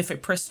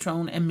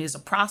mifepristone and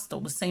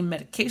misoprostol, the same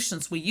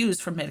medications we use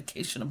for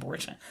medication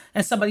abortion.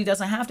 And somebody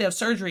doesn't have to have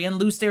surgery and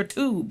lose their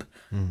tube.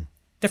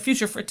 Their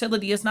future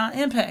fertility is not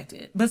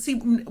impacted. But see,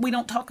 we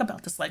don't talk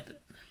about this like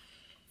that.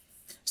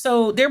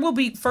 So there will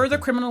be further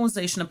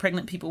criminalization of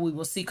pregnant people. We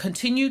will see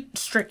continued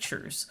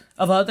strictures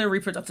of other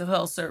reproductive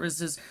health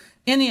services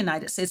in the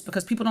United States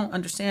because people don't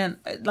understand,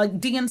 like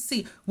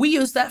DNC. We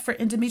use that for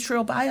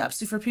endometrial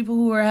biopsy for people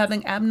who are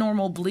having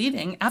abnormal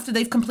bleeding after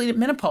they've completed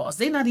menopause.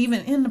 They're not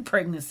even in the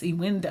pregnancy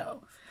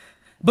window.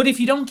 But if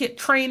you don't get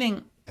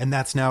training... And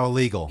that's now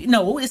illegal.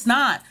 No, it's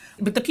not.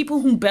 But the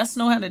people who best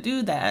know how to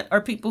do that are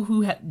people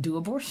who do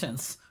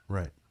abortions.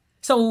 Right.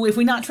 So if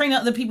we're not training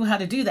other people how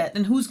to do that,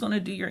 then who's going to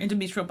do your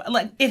endometrial?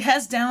 Like, it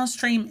has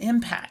downstream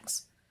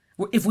impacts.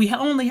 If we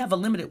only have a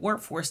limited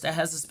workforce that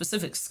has a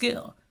specific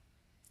skill,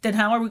 then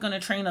how are we going to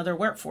train other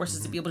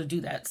workforces to be able to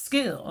do that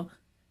skill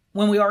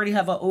when we already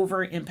have an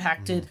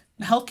over-impacted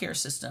healthcare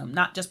system,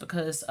 not just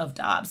because of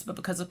Dobbs, but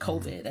because of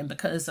COVID and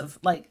because of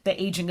like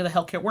the aging of the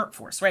healthcare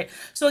workforce, right?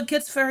 So it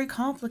gets very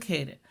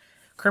complicated.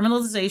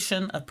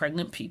 Criminalization of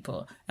pregnant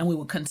people, and we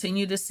will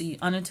continue to see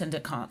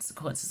unintended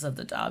consequences of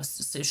the Dobbs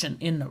decision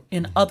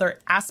in other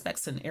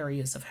aspects and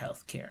areas of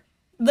healthcare.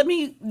 Let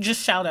me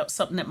just shout out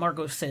something that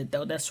Margo said,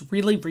 though, that's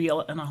really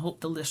real, and I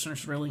hope the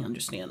listeners really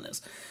understand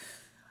this.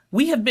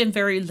 We have been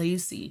very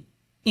lazy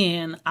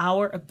in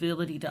our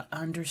ability to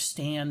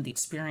understand the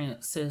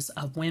experiences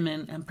of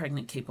women and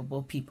pregnant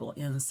capable people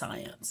in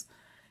science.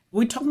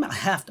 We're talking about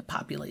half the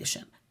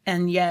population.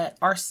 And yet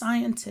our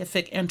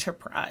scientific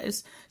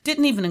enterprise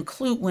didn't even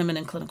include women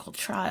in clinical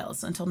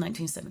trials until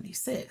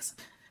 1976.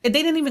 They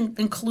didn't even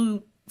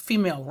include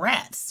female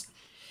rats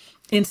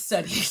in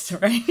studies,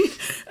 right?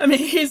 I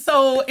mean,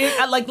 so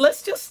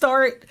let's just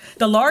start.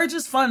 The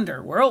largest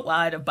funder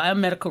worldwide of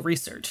biomedical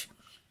research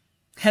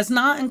has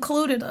not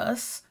included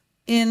us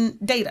in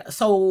data.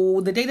 So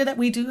the data that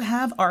we do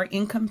have are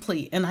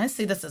incomplete. And I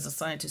say this as a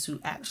scientist who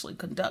actually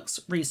conducts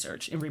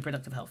research in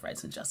reproductive health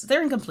rights and justice.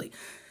 They're incomplete.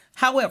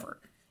 However,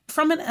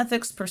 from an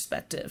ethics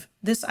perspective,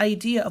 this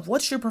idea of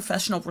what's your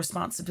professional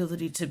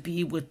responsibility to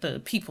be with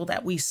the people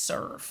that we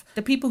serve,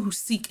 the people who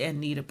seek and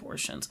need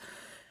abortions.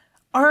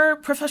 Our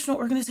professional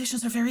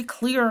organizations are very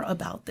clear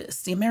about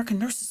this. The American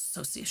Nurses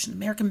Association,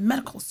 American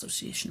Medical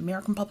Association,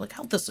 American Public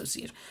Health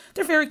Association,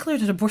 they're very clear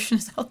that abortion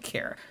is health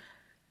care.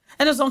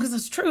 And as long as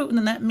it's true,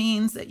 then that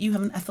means that you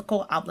have an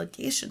ethical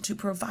obligation to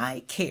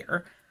provide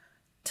care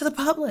to the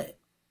public.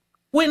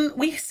 When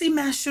we see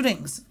mass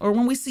shootings or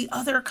when we see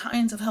other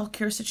kinds of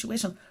healthcare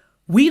situations,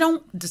 we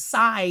don't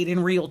decide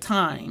in real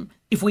time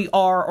if we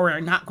are or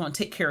are not going to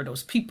take care of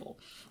those people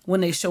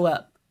when they show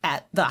up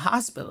at the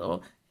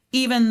hospital,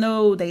 even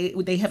though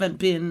they haven't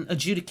been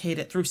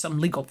adjudicated through some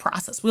legal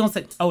process. We don't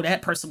say, oh,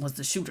 that person was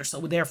the shooter,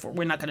 so therefore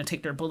we're not going to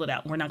take their bullet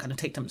out and we're not going to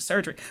take them to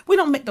surgery. We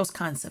don't make those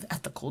kinds of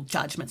ethical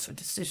judgments or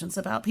decisions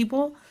about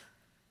people.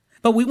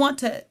 But we want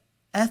to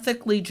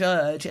ethically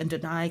judge and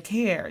deny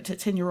care to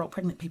 10-year-old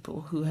pregnant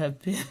people who have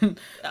been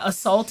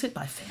assaulted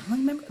by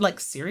family members. Like,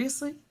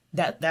 seriously?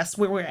 That's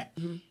where we're at,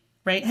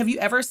 right? Have you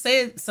ever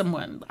said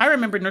someone, I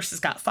remember nurses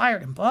got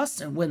fired in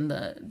Boston when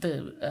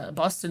the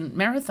Boston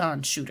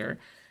Marathon shooter,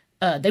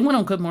 they went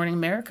on Good Morning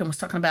America and was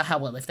talking about how,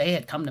 well, if they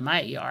had come to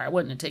my ER, I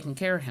wouldn't have taken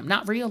care of him,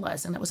 not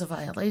realizing that was a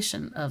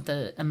violation of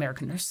the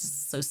American Nurses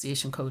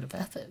Association Code of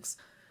Ethics.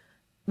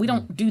 We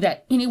don't do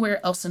that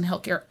anywhere else in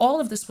healthcare. All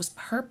of this was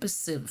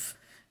purposive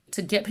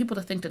to get people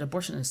to think that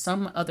abortion is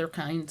some other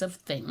kind of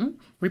thing,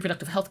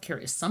 reproductive health care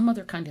is some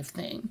other kind of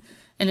thing,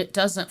 and it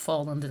doesn't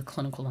fall under the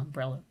clinical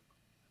umbrella.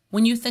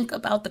 When you think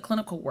about the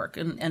clinical work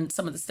and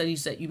some of the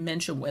studies that you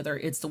mentioned, whether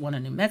it's the one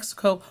in New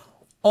Mexico,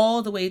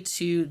 all the way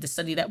to the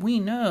study that we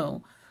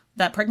know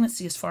that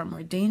pregnancy is far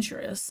more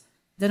dangerous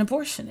than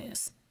abortion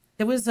is.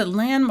 There was a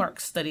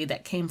landmark study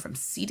that came from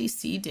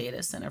CDC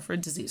data, Center for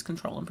Disease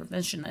Control and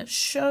Prevention, that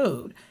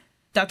showed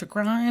Dr.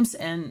 Grimes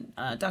and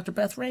Dr.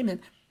 Beth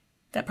Raymond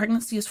that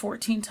pregnancy is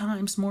 14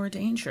 times more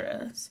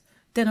dangerous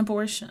than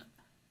abortion.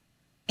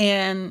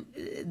 And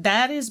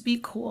that is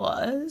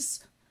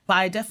because,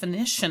 by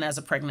definition, as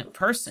a pregnant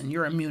person,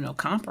 you're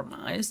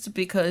immunocompromised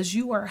because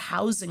you are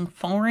housing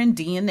foreign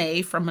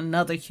DNA from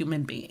another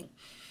human being.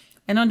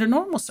 And under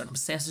normal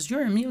circumstances,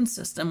 your immune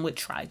system would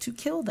try to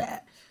kill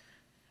that.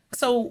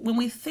 So when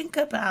we think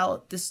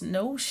about this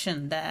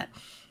notion that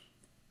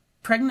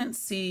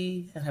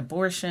pregnancy and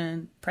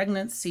abortion,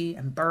 pregnancy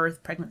and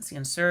birth, pregnancy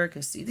and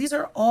surrogacy, these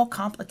are all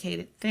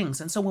complicated things.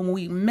 And so when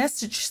we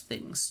message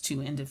things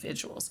to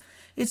individuals,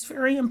 it's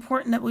very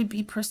important that we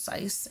be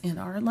precise in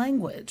our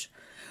language.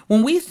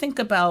 When we think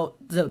about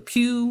the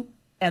Pew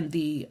and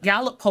the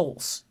Gallup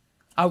polls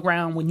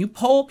around, when you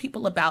poll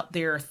people about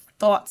their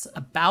thoughts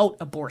about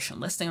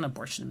abortion, let's stay on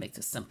abortion to make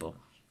this simple.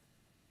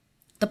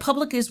 The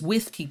public is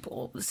with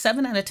people.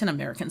 7 out of 10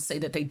 Americans say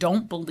that they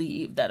don't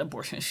believe that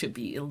abortion should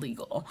be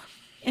illegal.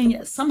 And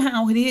yet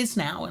somehow it is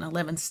now in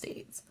 11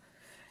 states.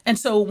 And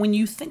so when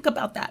you think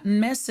about that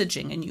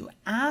messaging and you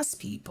ask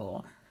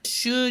people,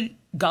 should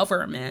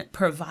government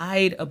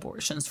provide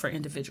abortions for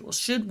individuals?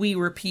 Should we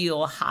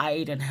repeal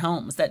Hyde and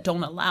Helms that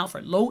don't allow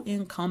for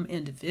low-income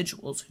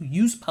individuals who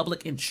use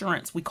public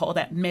insurance, we call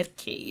that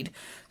Medicaid,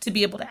 to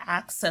be able to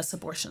access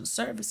abortion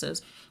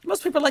services?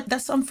 Most people are like,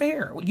 that's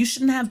unfair. You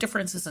shouldn't have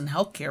differences in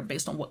healthcare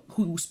based on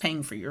who's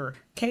paying for your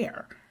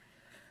care.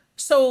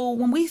 So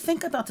when we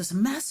think about this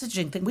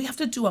messaging thing, we have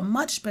to do a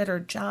much better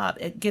job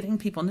at getting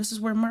people, and this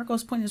is where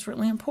Margo's point is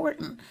really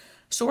important.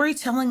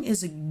 Storytelling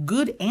is a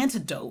good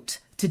antidote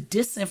to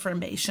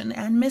disinformation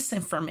and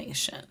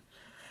misinformation.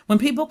 When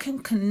people can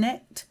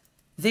connect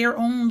their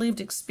own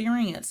lived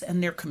experience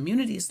and their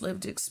community's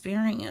lived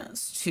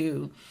experience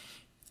to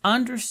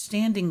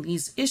understanding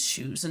these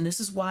issues, and this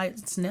is why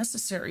it's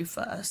necessary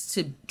for us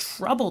to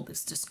trouble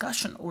this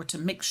discussion or to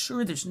make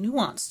sure there's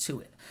nuance to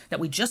it, that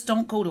we just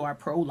don't go to our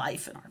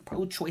pro-life and our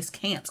pro-choice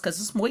camps, because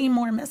it's way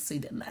more messy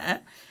than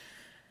that.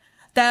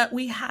 That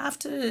we have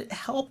to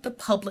help the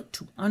public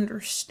to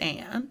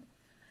understand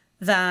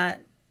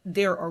that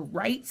there are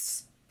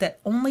rights that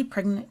only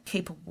pregnant,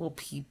 capable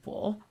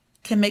people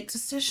can make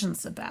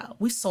decisions about.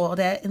 We saw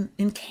that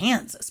in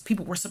Kansas.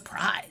 People were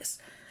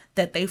surprised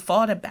that they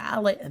fought a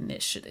ballot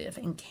initiative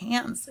in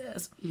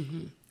Kansas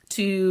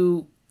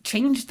to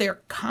change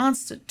their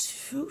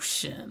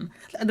constitution.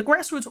 The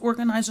grassroots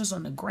organizers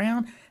on the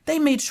ground, they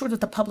made sure that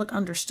the public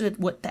understood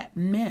what that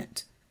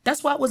meant.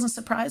 That's why it wasn't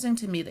surprising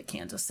to me that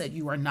Kansas said,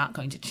 you are not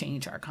going to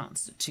change our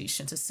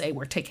constitution to say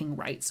we're taking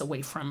rights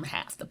away from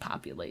half the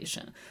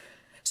population.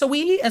 So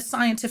we as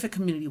scientific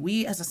community,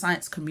 we as a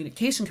science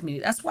communication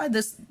community, that's why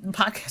this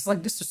podcast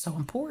like this is so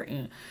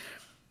important.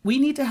 We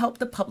need to help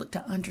the public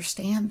to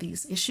understand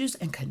these issues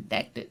and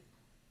connect it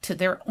to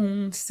their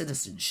own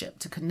citizenship,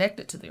 to connect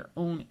it to their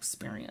own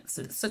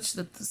experiences, such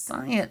that the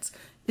science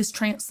is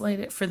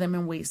translated for them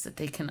in ways that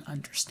they can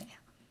understand.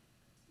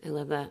 I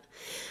love that.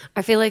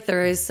 I feel like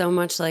there is so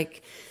much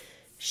like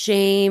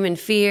shame and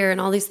fear and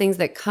all these things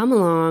that come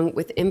along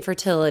with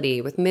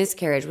infertility, with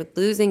miscarriage, with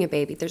losing a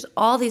baby. There's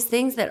all these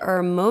things that are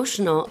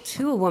emotional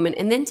to a woman.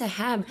 And then to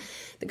have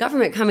the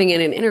government coming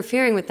in and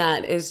interfering with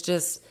that is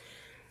just,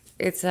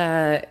 it's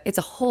a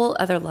whole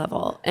other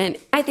level. And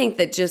I think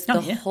that just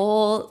the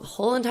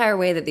whole entire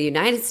way that the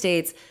United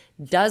States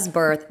does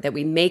birth, that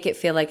we make it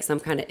feel like some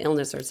kind of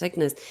illness or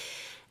sickness.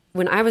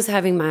 When I was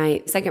having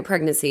my second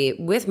pregnancy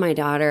with my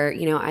daughter,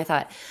 I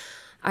thought,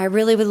 I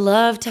really would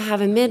love to have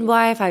a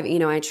midwife.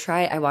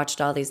 I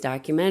watched all these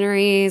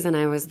documentaries and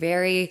I was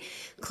very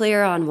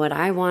clear on what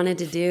I wanted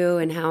to do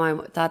and how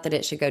I thought that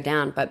it should go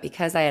down. But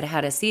because I had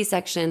had a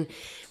C-section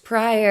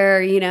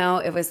prior,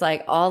 it was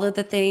like all of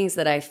the things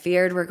that I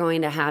feared were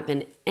going to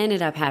happen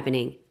ended up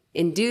happening,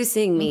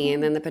 inducing me,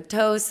 and then the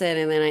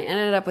Pitocin, and then I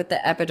ended up with the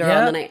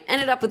epidural, and then I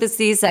ended up with a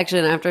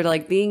C-section after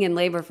like being in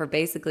labor for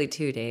basically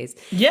 2 days.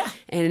 Yeah.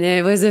 And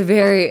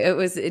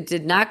it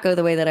did not go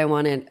the way that I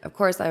wanted. Of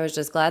course, I was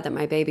just glad that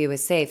my baby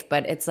was safe,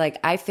 but it's like,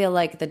 I feel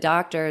like the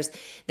doctors,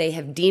 they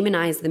have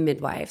demonized the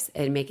midwives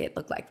and make it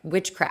look like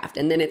witchcraft.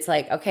 And then it's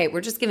like, okay, we're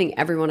just giving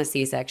everyone a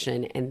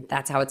C-section and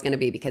that's how it's going to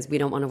be because we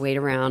don't want to wait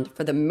around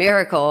for the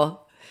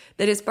miracle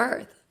that is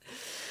birth.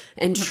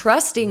 And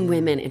trusting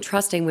women and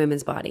trusting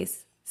women's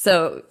bodies.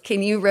 So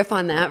can you riff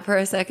on that for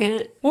a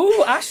second?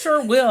 Ooh, I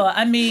sure will.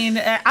 I mean,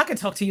 I could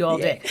talk to you all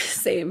day.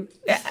 Same.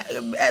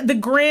 The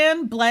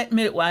grand Black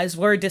midwives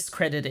were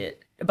discredited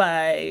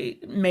by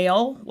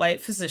male white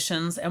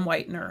physicians and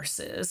white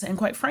nurses. And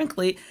quite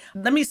frankly,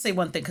 let me say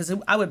one thing, because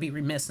I would be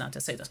remiss not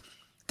to say this.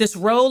 This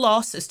Roe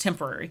loss is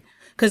temporary,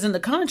 because in the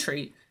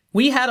country,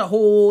 we had a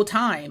whole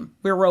time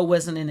where Roe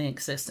wasn't in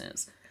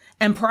existence.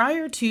 And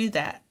prior to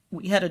that,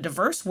 we had a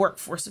diverse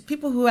workforce of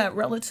people who had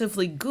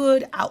relatively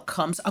good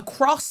outcomes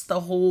across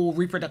the whole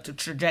reproductive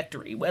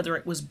trajectory, whether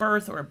it was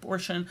birth or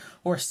abortion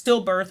or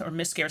stillbirth or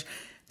miscarriage.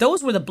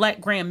 Those were the Black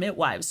grand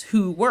midwives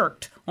who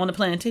worked on the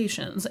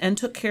plantations and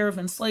took care of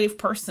enslaved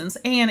persons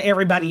and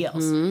everybody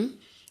else.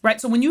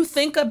 Right? So when you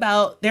think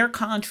about their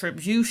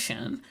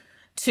contribution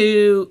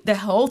to the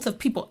health of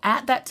people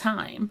at that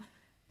time,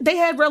 they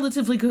had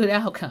relatively good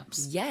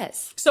outcomes.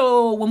 Yes.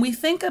 So when we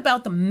think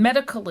about the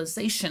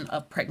medicalization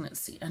of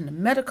pregnancy and the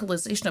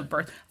medicalization of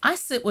birth, I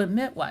sit with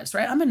midwives,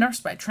 right? I'm a nurse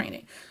by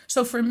training.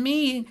 So for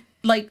me,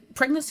 like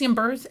pregnancy and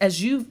birth,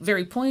 as you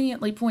very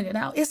poignantly pointed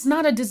out, it's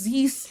not a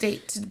disease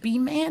state to be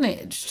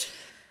managed.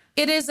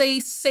 It is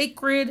a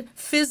sacred,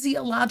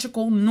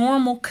 physiological,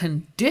 normal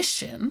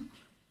condition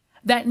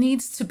that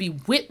needs to be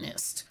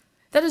witnessed.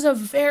 That is a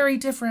very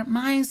different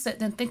mindset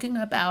than thinking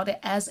about it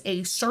as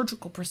a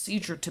surgical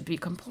procedure to be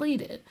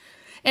completed.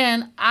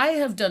 And I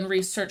have done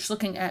research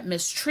looking at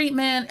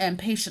mistreatment and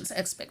patients'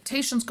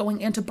 expectations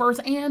going into birth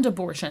and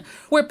abortion,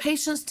 where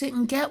patients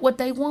didn't get what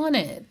they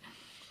wanted.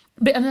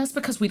 And that's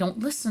because we don't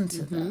listen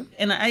to them.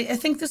 And I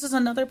think this is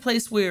another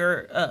place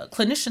where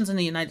clinicians in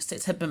the United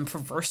States have been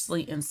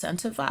perversely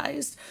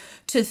incentivized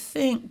to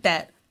think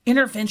that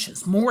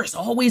interventions, more is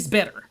always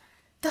better.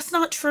 That's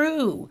not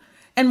true.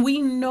 And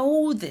we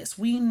know this.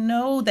 We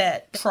know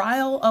that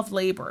trial of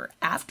labor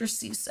after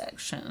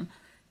C-section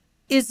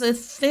is a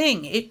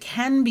thing. It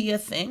can be a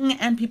thing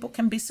and people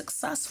can be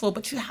successful,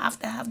 but you have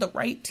to have the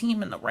right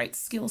team and the right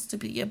skills to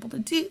be able to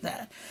do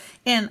that.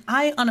 And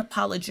I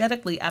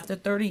unapologetically, after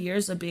 30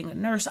 years of being a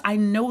nurse, I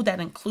know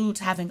that includes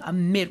having a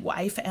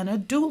midwife and a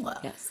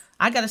doula. Yes.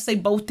 I got to say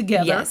both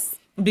together. Yes.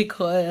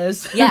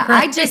 Because yeah,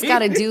 I just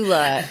got a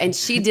doula and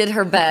she did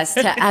her best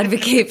to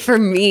advocate for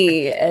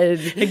me. And,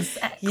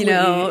 exactly. You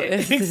know,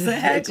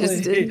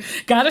 exactly.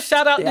 Got to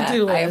shout out the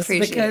doulas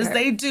because her.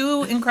 they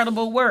do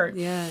incredible work.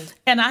 Yeah.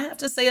 And I have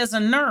to say, as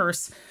a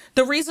nurse,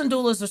 the reason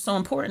doulas are so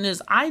important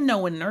is I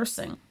know in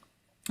nursing,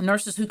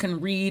 nurses who can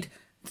read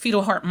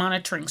fetal heart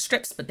monitoring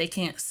strips, but they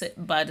can't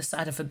sit by the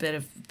side of a bed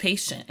of a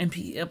patient and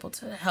be able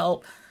to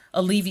help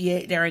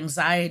alleviate their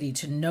anxiety,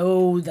 to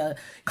know the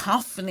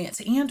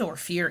confidence and or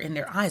fear in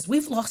their eyes.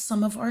 We've lost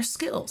some of our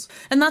skills.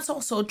 And that's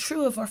also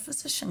true of our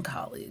physician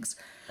colleagues.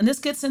 And this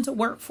gets into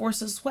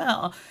workforce as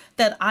well,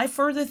 that I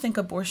further think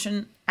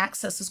abortion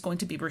access is going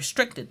to be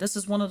restricted. This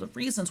is one of the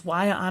reasons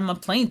why I'm a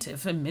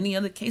plaintiff in many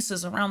other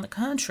cases around the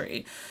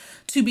country,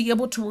 to be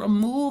able to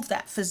remove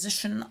that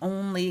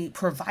physician-only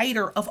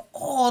provider of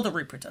all the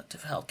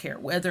reproductive health care,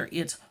 whether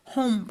it's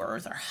home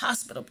birth or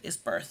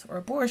hospital-based birth or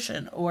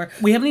abortion, or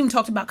we haven't even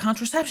talked about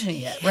contraception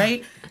yet,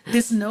 right?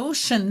 This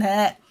notion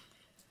that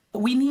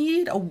we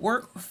need a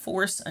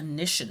workforce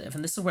initiative,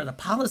 and this is where the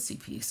policy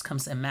piece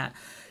comes in, Matt.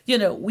 You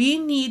know, we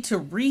need to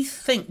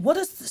rethink, what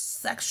does the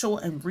sexual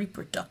and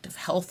reproductive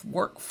health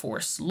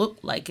workforce look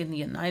like in the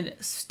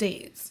United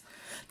States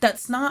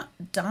that's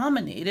not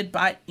dominated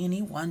by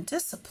any one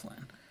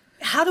discipline?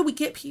 How do we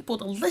get people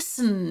to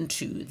listen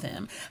to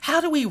them?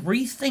 How do we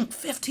rethink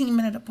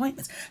 15-minute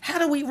appointments? How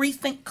do we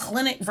rethink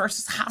clinic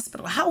versus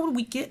hospital? How would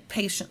we get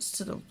patients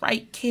to the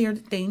right care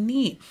that they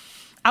need?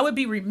 I would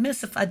be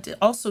remiss if I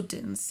also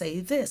didn't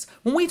say this.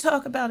 When we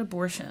talk about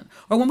abortion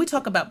or when we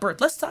talk about birth,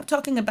 let's stop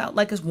talking about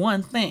like it's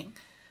one thing.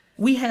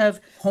 We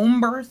have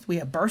home birth, we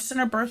have birth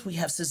center birth, we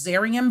have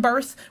cesarean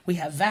birth, we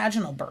have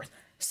vaginal birth.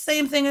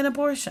 Same thing in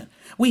abortion.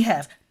 We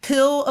have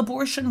pill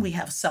abortion. We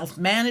have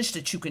self-managed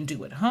that you can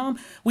do at home.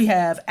 We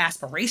have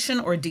aspiration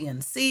or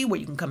DNC where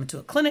you can come into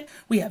a clinic.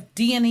 We have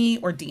DNE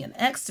or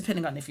DNX,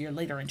 depending on if you're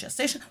later in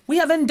gestation. We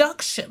have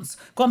inductions.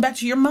 Going back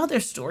to your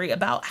mother's story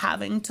about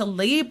having to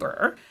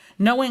labor,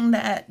 knowing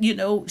that, you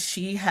know,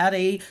 she had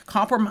a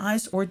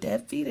compromised or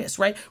dead fetus,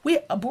 right?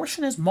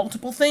 Abortion is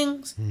multiple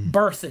things.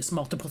 Birth is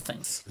multiple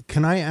things.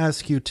 Can I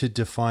ask you to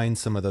define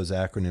some of those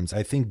acronyms?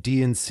 I think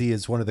DNC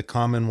is one of the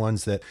common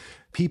ones that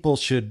people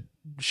should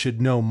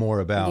know more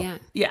about.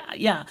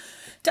 Yeah.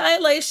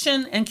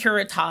 Dilation and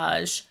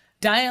curettage,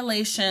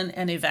 dilation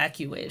and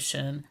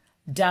evacuation,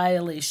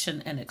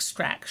 dilation and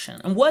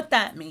extraction. And what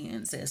that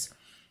means is,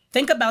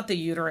 think about the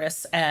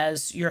uterus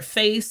as your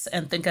face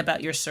and think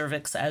about your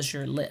cervix as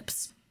your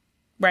lips,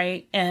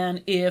 right?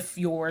 And if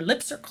your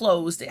lips are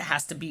closed, it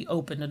has to be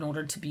open in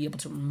order to be able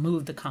to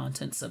remove the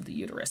contents of the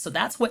uterus. So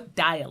that's what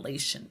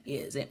dilation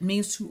is. It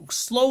means to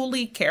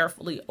slowly,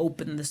 carefully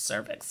open the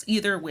cervix,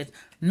 either with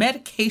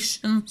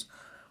medications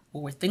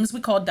or with things we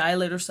call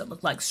dilators that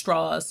look like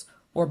straws,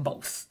 or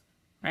both,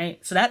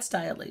 right? So that's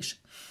dilation.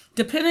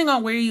 Depending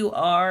on where you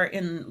are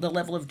in the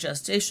level of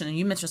gestation, and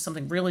you mentioned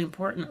something really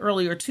important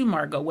earlier too,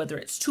 Margo, whether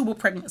it's tubal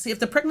pregnancy, if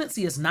the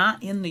pregnancy is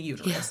not in the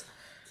uterus,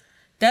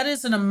 that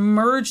is an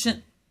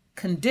emergent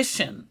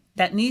condition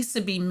that needs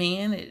to be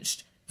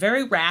managed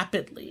very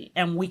rapidly.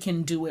 And we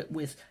can do it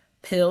with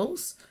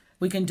pills.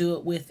 We can do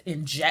it with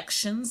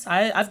injections.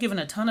 I've given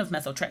a ton of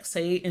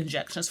methotrexate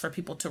injections for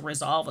people to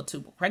resolve a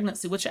tubal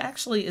pregnancy, which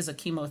actually is a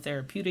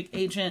chemotherapeutic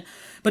agent.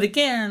 But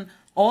again,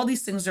 all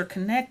these things are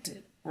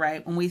connected,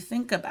 right? When we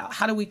think about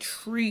how do we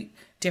treat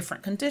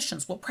different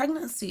conditions? Well,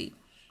 pregnancy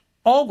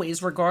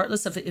always,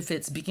 regardless of if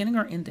it's beginning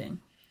or ending,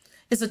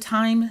 is a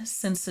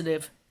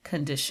time-sensitive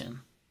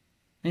condition.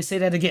 Let me say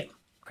that again.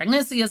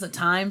 Pregnancy is a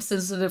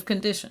time-sensitive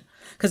condition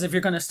because if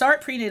you're going to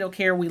start prenatal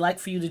care, we like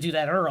for you to do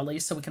that early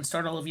so we can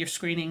start all of your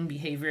screening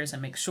behaviors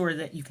and make sure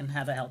that you can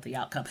have a healthy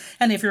outcome.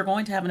 And if you're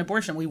going to have an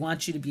abortion, we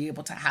want you to be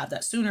able to have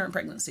that sooner in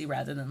pregnancy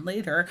rather than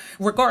later,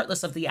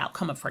 regardless of the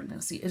outcome of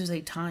pregnancy. It is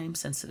a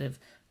time-sensitive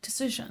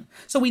decision.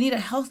 So we need a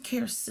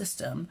healthcare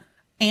system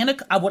and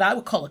what I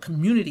would call a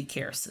community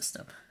care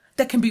system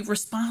that can be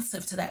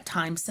responsive to that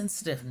time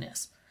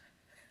sensitiveness.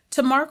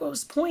 To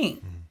Margo's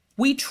point,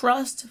 we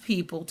trust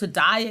people to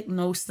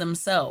diagnose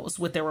themselves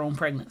with their own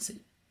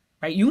pregnancy,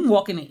 right? You can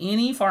walk into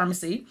any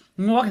pharmacy,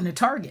 you can walk into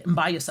Target and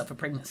buy yourself a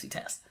pregnancy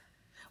test.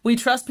 We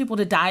trust people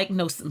to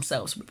diagnose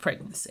themselves with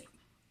pregnancy.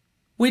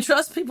 We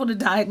trust people to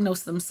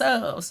diagnose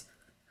themselves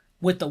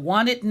with the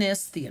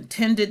wantedness, the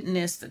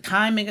intendedness, the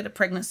timing of the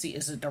pregnancy.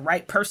 Is it the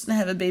right person to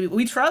have a baby?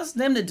 We trust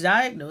them to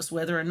diagnose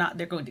whether or not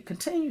they're going to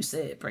continue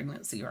said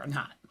pregnancy or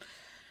not.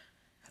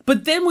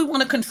 But then we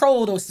want to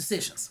control those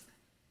decisions.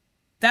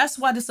 That's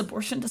why this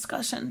abortion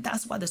discussion,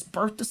 that's why this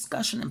birth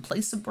discussion in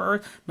place of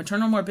birth,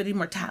 maternal morbidity,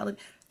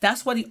 mortality,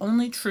 that's why the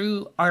only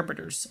true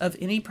arbiters of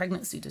any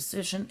pregnancy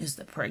decision is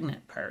the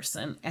pregnant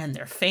person and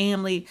their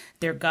family,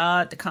 their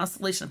God, the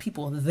constellation of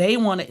people they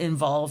want to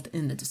involved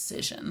in the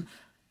decision,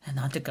 and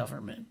not the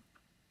government.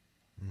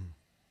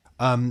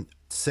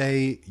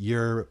 Say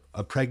you're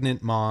a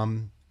pregnant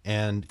mom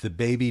and the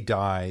baby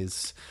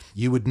dies,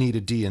 you would need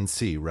a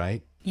D&C,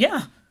 right?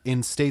 Yeah.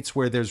 In states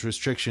where there's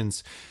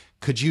restrictions,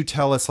 could you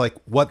tell us like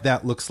what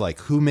that looks like?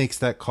 Who makes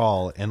that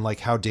call and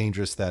like how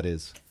dangerous that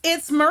is?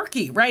 It's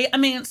murky, right? I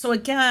mean, so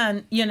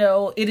again, you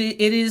know, it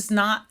is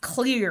not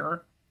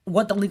clear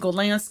what the legal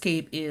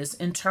landscape is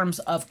in terms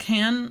of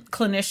can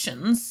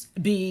clinicians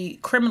be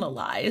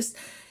criminalized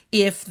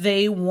if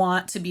they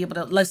want to be able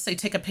to, let's say,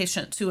 take a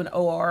patient to an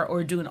OR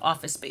or do an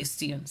office-based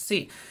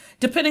D&C.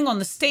 Depending on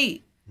the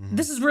state,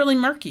 this is really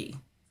murky.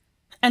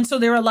 And so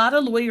there are a lot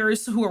of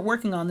lawyers who are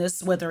working on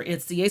this, whether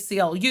it's the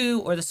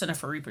ACLU or the Center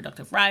for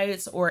Reproductive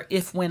Rights or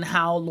If, When,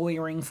 How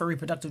Lawyering for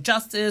Reproductive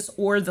Justice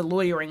or the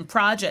Lawyering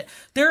Project.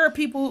 There are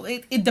people,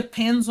 it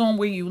depends on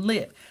where you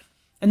live.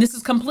 And this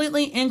is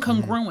completely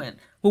incongruent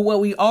with what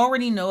we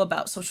already know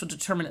about social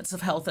determinants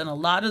of health. And a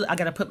lot of, I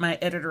got to put my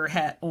editor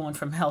hat on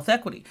from Health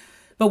Equity.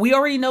 But we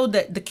already know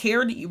that the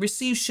care that you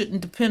receive shouldn't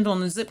depend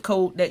on the zip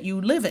code that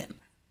you live in.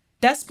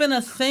 That's been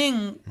a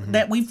thing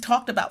that we've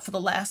talked about for the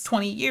last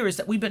 20 years,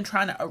 that we've been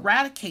trying to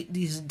eradicate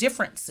these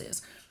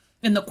differences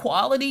in the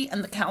quality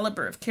and the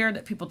caliber of care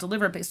that people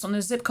deliver based on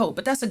their zip code.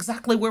 But that's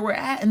exactly where we're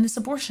at in this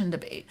abortion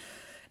debate,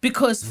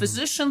 because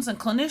physicians and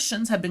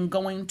clinicians have been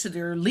going to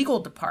their legal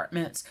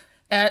departments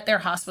at their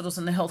hospitals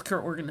and the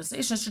healthcare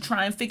organizations to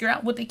try and figure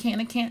out what they can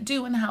and can't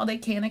do and how they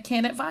can and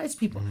can't advise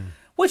people.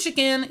 Which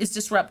again is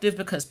disruptive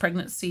because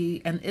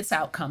pregnancy and its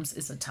outcomes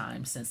is a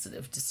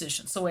time-sensitive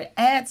decision. So it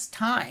adds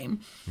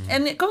time.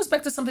 And it goes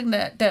back to something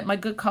that my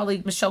good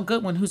colleague, Michelle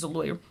Goodwin, who's a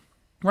lawyer,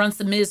 runs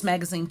the Ms.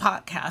 Magazine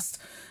podcast.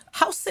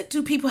 How sick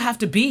do people have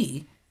to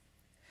be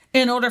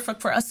in order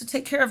for us to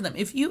take care of them?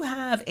 If you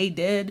have a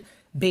dead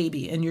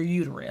baby in your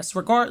uterus,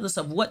 regardless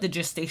of what the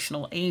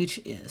gestational age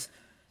is,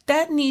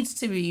 that needs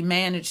to be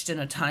managed in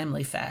a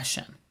timely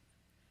fashion.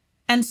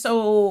 And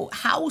so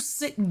how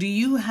sick do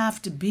you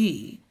have to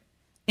be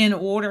in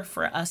order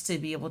for us to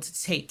be able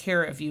to take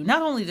care of you,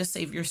 not only to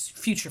save your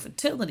future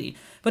fertility,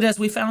 but as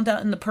we found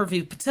out in the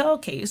Purvi Patel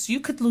case, you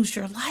could lose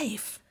your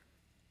life,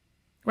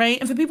 right?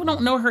 And for people who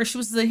don't know her, she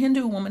was the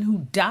Hindu woman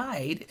who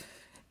died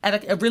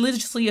at a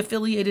religiously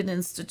affiliated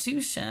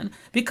institution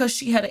because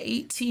she had an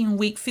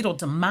 18-week fetal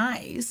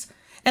demise,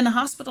 and the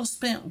hospital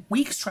spent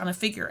weeks trying to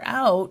figure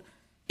out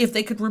if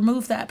they could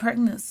remove that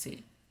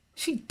pregnancy.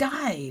 She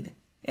died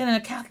in a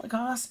Catholic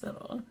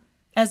hospital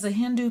as a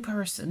Hindu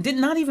person, did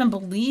not even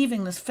believe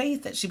in this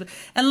faith that she would.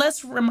 And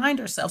let's remind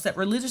ourselves that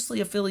religiously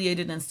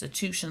affiliated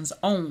institutions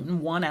own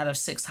 1 out of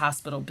 6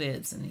 hospital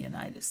beds in the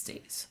United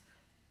States.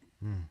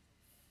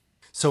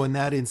 So in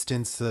that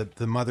instance, the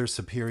Mother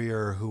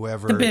Superior or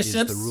whoever is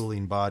the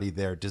ruling body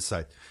there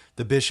decide.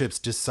 The bishops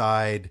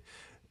decide,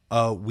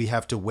 we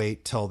have to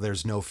wait till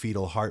there's no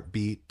fetal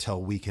heartbeat,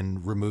 till we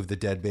can remove the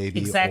dead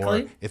baby.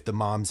 Exactly. Or if the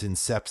mom's in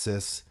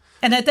sepsis.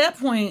 And at that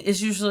point, it's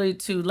usually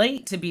too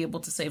late to be able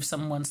to save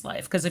someone's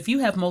life. Because if you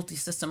have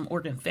multi-system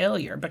organ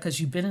failure because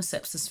you've been in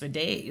sepsis for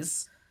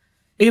days,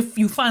 if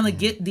you finally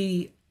get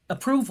the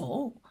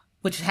approval,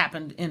 which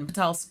happened in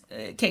Patel's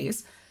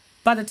case,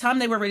 by the time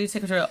they were ready to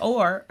take her to the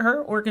OR,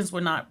 her organs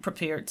were not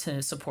prepared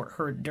to support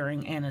her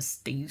during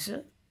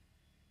anesthesia.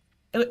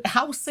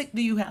 How sick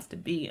do you have to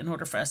be in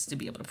order for us to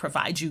be able to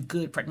provide you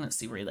good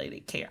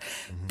pregnancy-related care?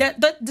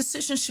 That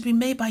decision should be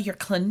made by your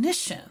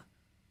clinician,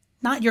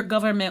 not your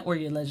government or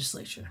your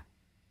legislature.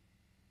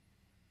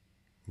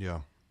 Yeah.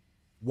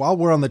 While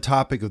we're on the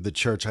topic of the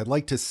church, I'd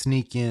like to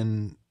sneak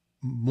in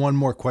one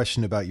more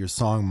question about your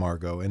song,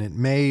 Margo, and it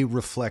may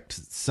reflect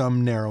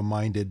some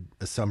narrow-minded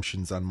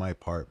assumptions on my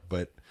part,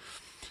 but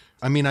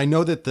I mean, I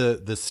know that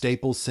the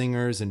staple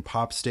singers and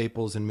pop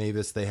staples and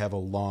Mavis, they have a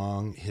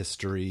long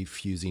history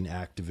fusing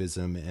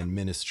activism and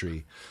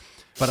ministry.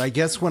 But I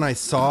guess when I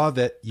saw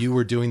that you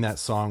were doing that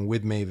song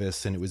with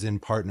Mavis and it was in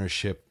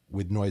partnership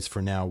with Noise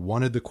for Now,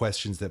 one of the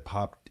questions that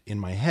popped in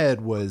my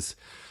head was,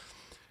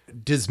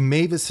 does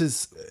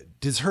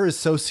her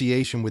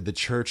association with the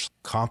church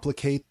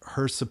complicate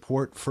her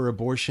support for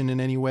abortion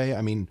in any way?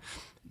 I mean,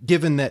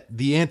 given that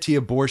the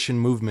anti-abortion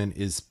movement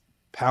is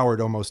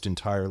powered almost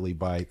entirely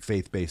by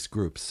faith-based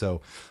groups. So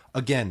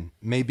again,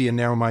 maybe a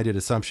narrow-minded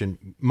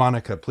assumption.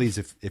 Monica, please,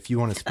 if you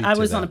want to speak to that. I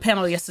was on a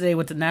panel yesterday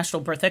with the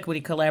National Birth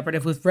Equity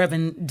Collaborative with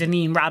Reverend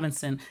Deneen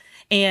Robinson,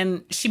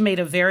 and she made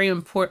a very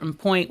important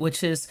point,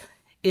 which is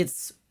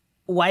it's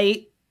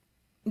white,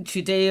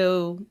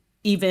 Judeo,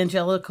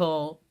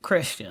 evangelical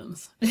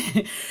Christians.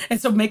 And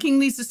so making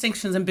these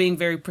distinctions and being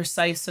very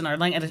precise in our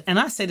language, and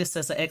I say this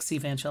as an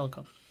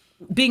ex-evangelical,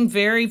 being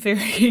very,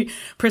 very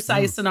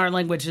precise in our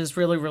language is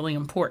really, really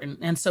important.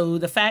 And so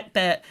the fact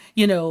that,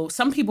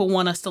 some people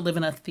want us to live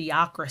in a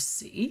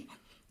theocracy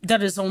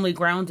that is only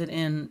grounded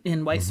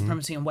in white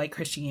supremacy and white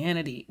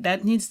Christianity,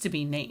 that needs to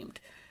be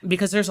named.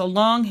 Because there's a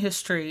long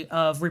history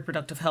of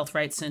reproductive health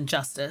rights and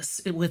justice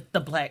with the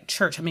Black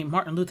church. I mean,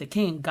 Martin Luther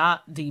King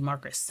got the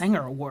Margaret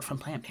Sanger Award from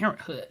Planned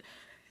Parenthood.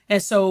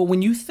 And so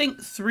when you think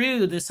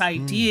through this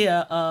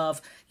idea of,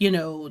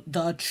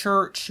 the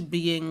church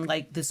being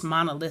like this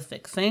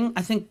monolithic thing,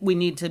 I think we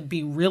need to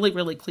be really,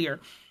 really clear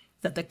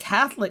that the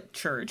Catholic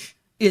Church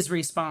is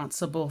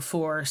responsible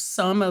for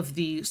some of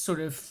the sort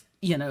of,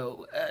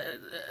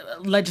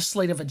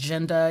 legislative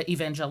agenda,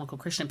 evangelical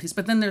Christian piece.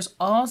 But then there's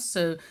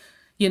also,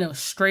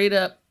 straight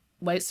up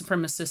white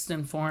supremacist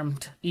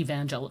informed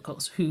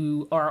evangelicals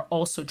who are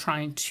also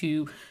trying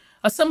to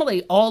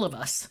assimilate all of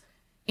us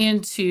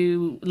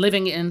into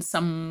living in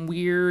some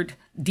weird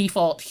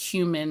default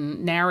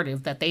human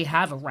narrative that they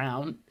have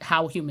around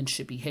how humans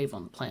should behave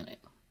on the planet,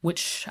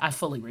 which I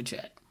fully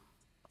reject.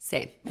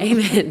 Same.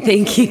 Amen.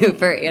 Thank you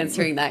for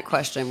answering that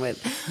question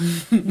with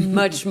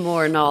much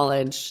more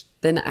knowledge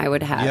than I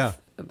would have. Yeah.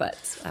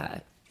 But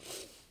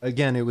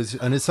again, it was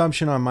an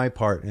assumption on my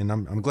part, and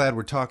I'm glad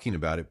we're talking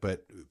about it.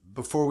 But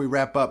before we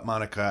wrap up,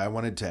 Monica, I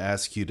wanted to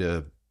ask you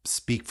to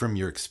speak from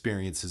your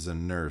experience as a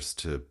nurse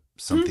to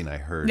something I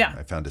heard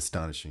I found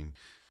astonishing.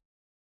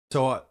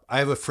 So I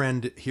have a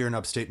friend here in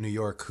upstate New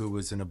York who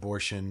was an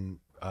abortion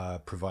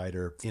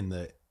provider in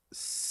the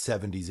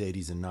 70s,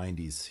 80s, and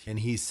 90s. And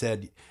he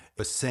said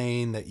a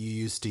saying that you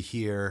used to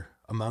hear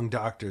among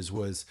doctors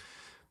was,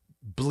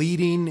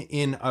 bleeding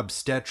in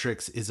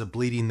obstetrics is a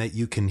bleeding that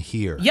you can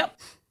hear. Yep.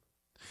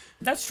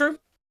 That's true.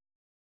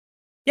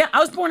 Yeah, I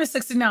was born in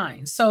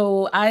 69.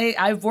 So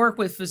I've worked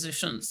with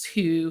physicians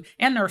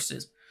and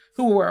nurses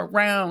who were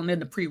around in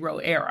the pre-Roe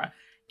era.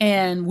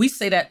 And we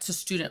say that to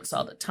students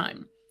all the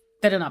time,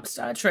 that in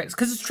obstetrics,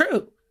 because it's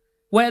true.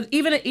 Well,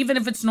 even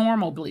if it's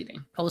normal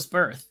bleeding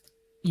post-birth,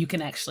 you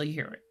can actually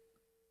hear it.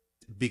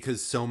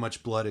 Because so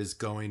much blood is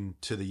going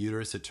to the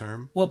uterus at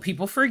term? Well,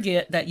 people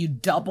forget that you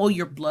double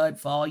your blood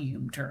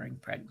volume during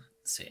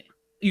pregnancy.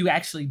 You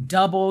actually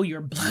double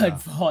your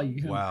blood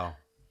volume. Wow.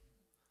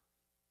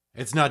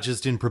 It's not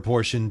just in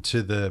proportion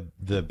to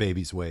the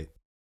baby's weight.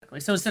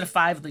 So instead of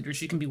 5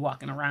 liters, you can be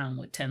walking around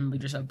with 10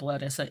 liters of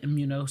blood as an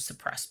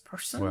immunosuppressed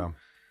person. Wow.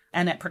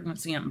 And at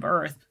pregnancy and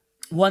birth,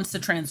 once the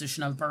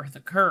transition of birth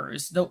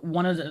occurs,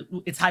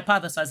 it's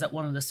hypothesized that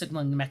one of the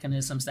signaling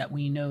mechanisms that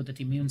we know that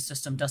the immune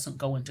system doesn't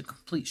go into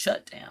complete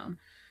shutdown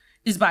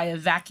is by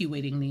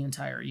evacuating the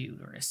entire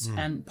uterus.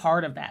 And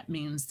part of that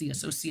means the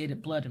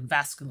associated blood and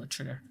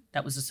vasculature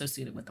that was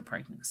associated with the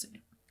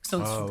pregnancy.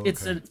 So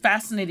it's a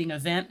fascinating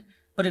event,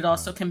 but it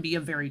also can be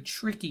a very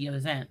tricky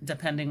event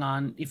depending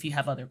on if you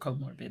have other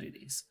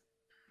comorbidities.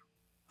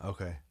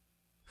 Okay.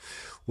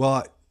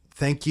 Well,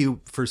 thank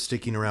you for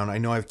sticking around. I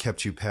know I've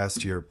kept you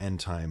past your end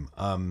time.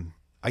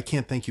 I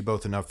can't thank you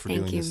both enough for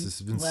doing this. This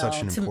has been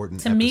such an important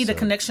episode. To me, the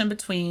connection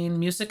between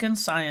music and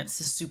science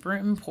is super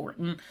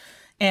important.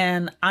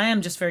 And I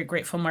am just very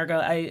grateful, Margo.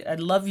 I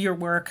love your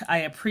work. I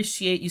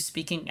appreciate you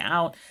speaking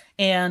out.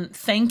 And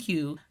thank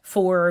you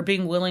for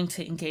being willing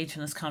to engage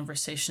in this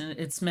conversation.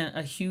 It's meant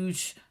a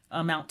huge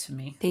amount to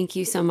me. Thank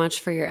you so much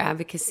for your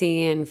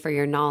advocacy and for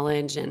your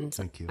knowledge. And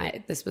thank you.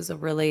 This was a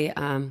really,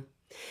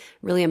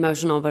 really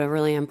emotional, but a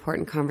really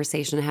important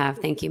conversation to have.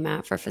 Thank you,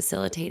 Matt, for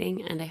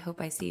facilitating. And I hope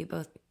I see you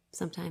both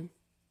sometime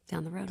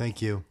down the road.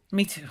 Thank you.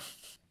 Me too.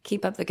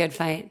 Keep up the good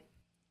fight.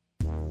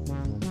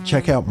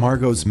 Check out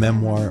Margo's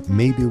memoir,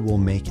 Maybe We'll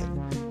Make It,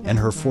 and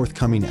her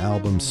forthcoming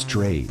album,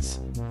 Strays,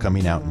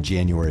 coming out in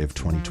January of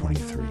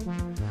 2023.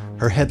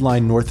 Her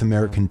headline North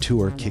American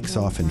tour kicks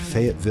off in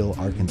Fayetteville,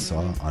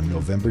 Arkansas on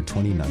November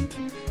 29th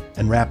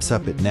and wraps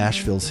up at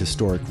Nashville's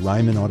historic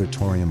Ryman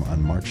Auditorium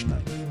on March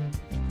 9th.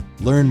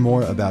 Learn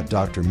more about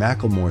Dr.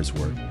 Mclemore's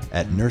work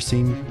at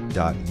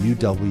nursing.uw.edu,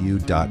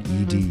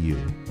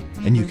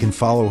 and you can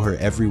follow her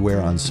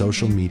everywhere on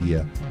social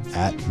media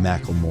at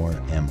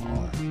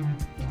McLemoreMR.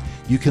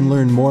 You can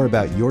learn more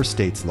about your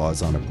state's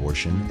laws on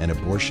abortion and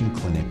abortion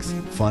clinics,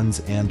 funds,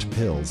 and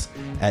pills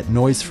at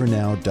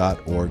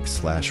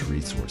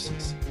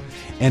noisefornow.org/resources.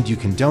 And you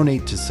can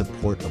donate to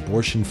support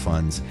abortion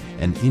funds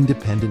and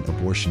independent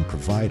abortion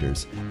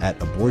providers at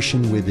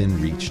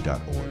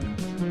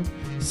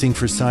abortionwithinreach.org. Sing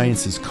for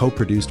Science is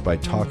co-produced by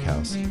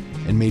Talkhouse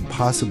and made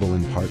possible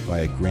in part by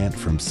a grant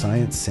from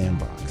Science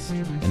Sandbox,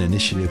 an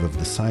initiative of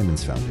the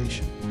Simons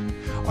Foundation.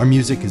 Our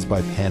music is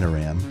by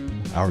Panoram.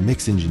 Our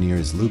mix engineer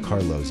is Lou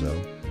Carlozo.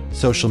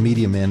 Social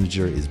media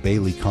manager is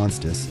Bailey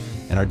Constas,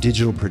 and our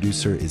digital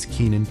producer is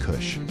Keenan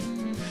Cush.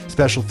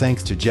 Special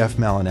thanks to Jeff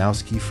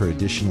Malinowski for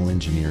additional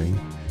engineering,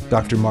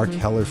 Dr. Mark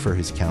Heller for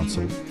his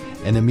counsel,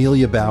 and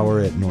Amelia Bauer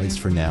at Noise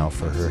for Now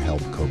for her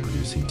help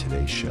co-producing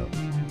today's show.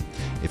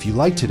 If you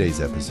liked today's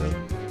episode,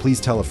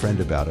 please tell a friend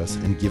about us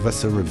and give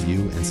us a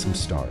review and some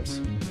stars.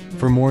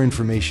 For more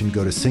information,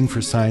 go to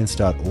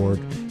singforscience.org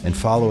and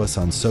follow us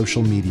on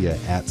social media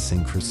at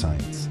Sing for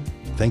Science.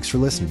 Thanks for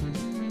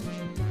listening.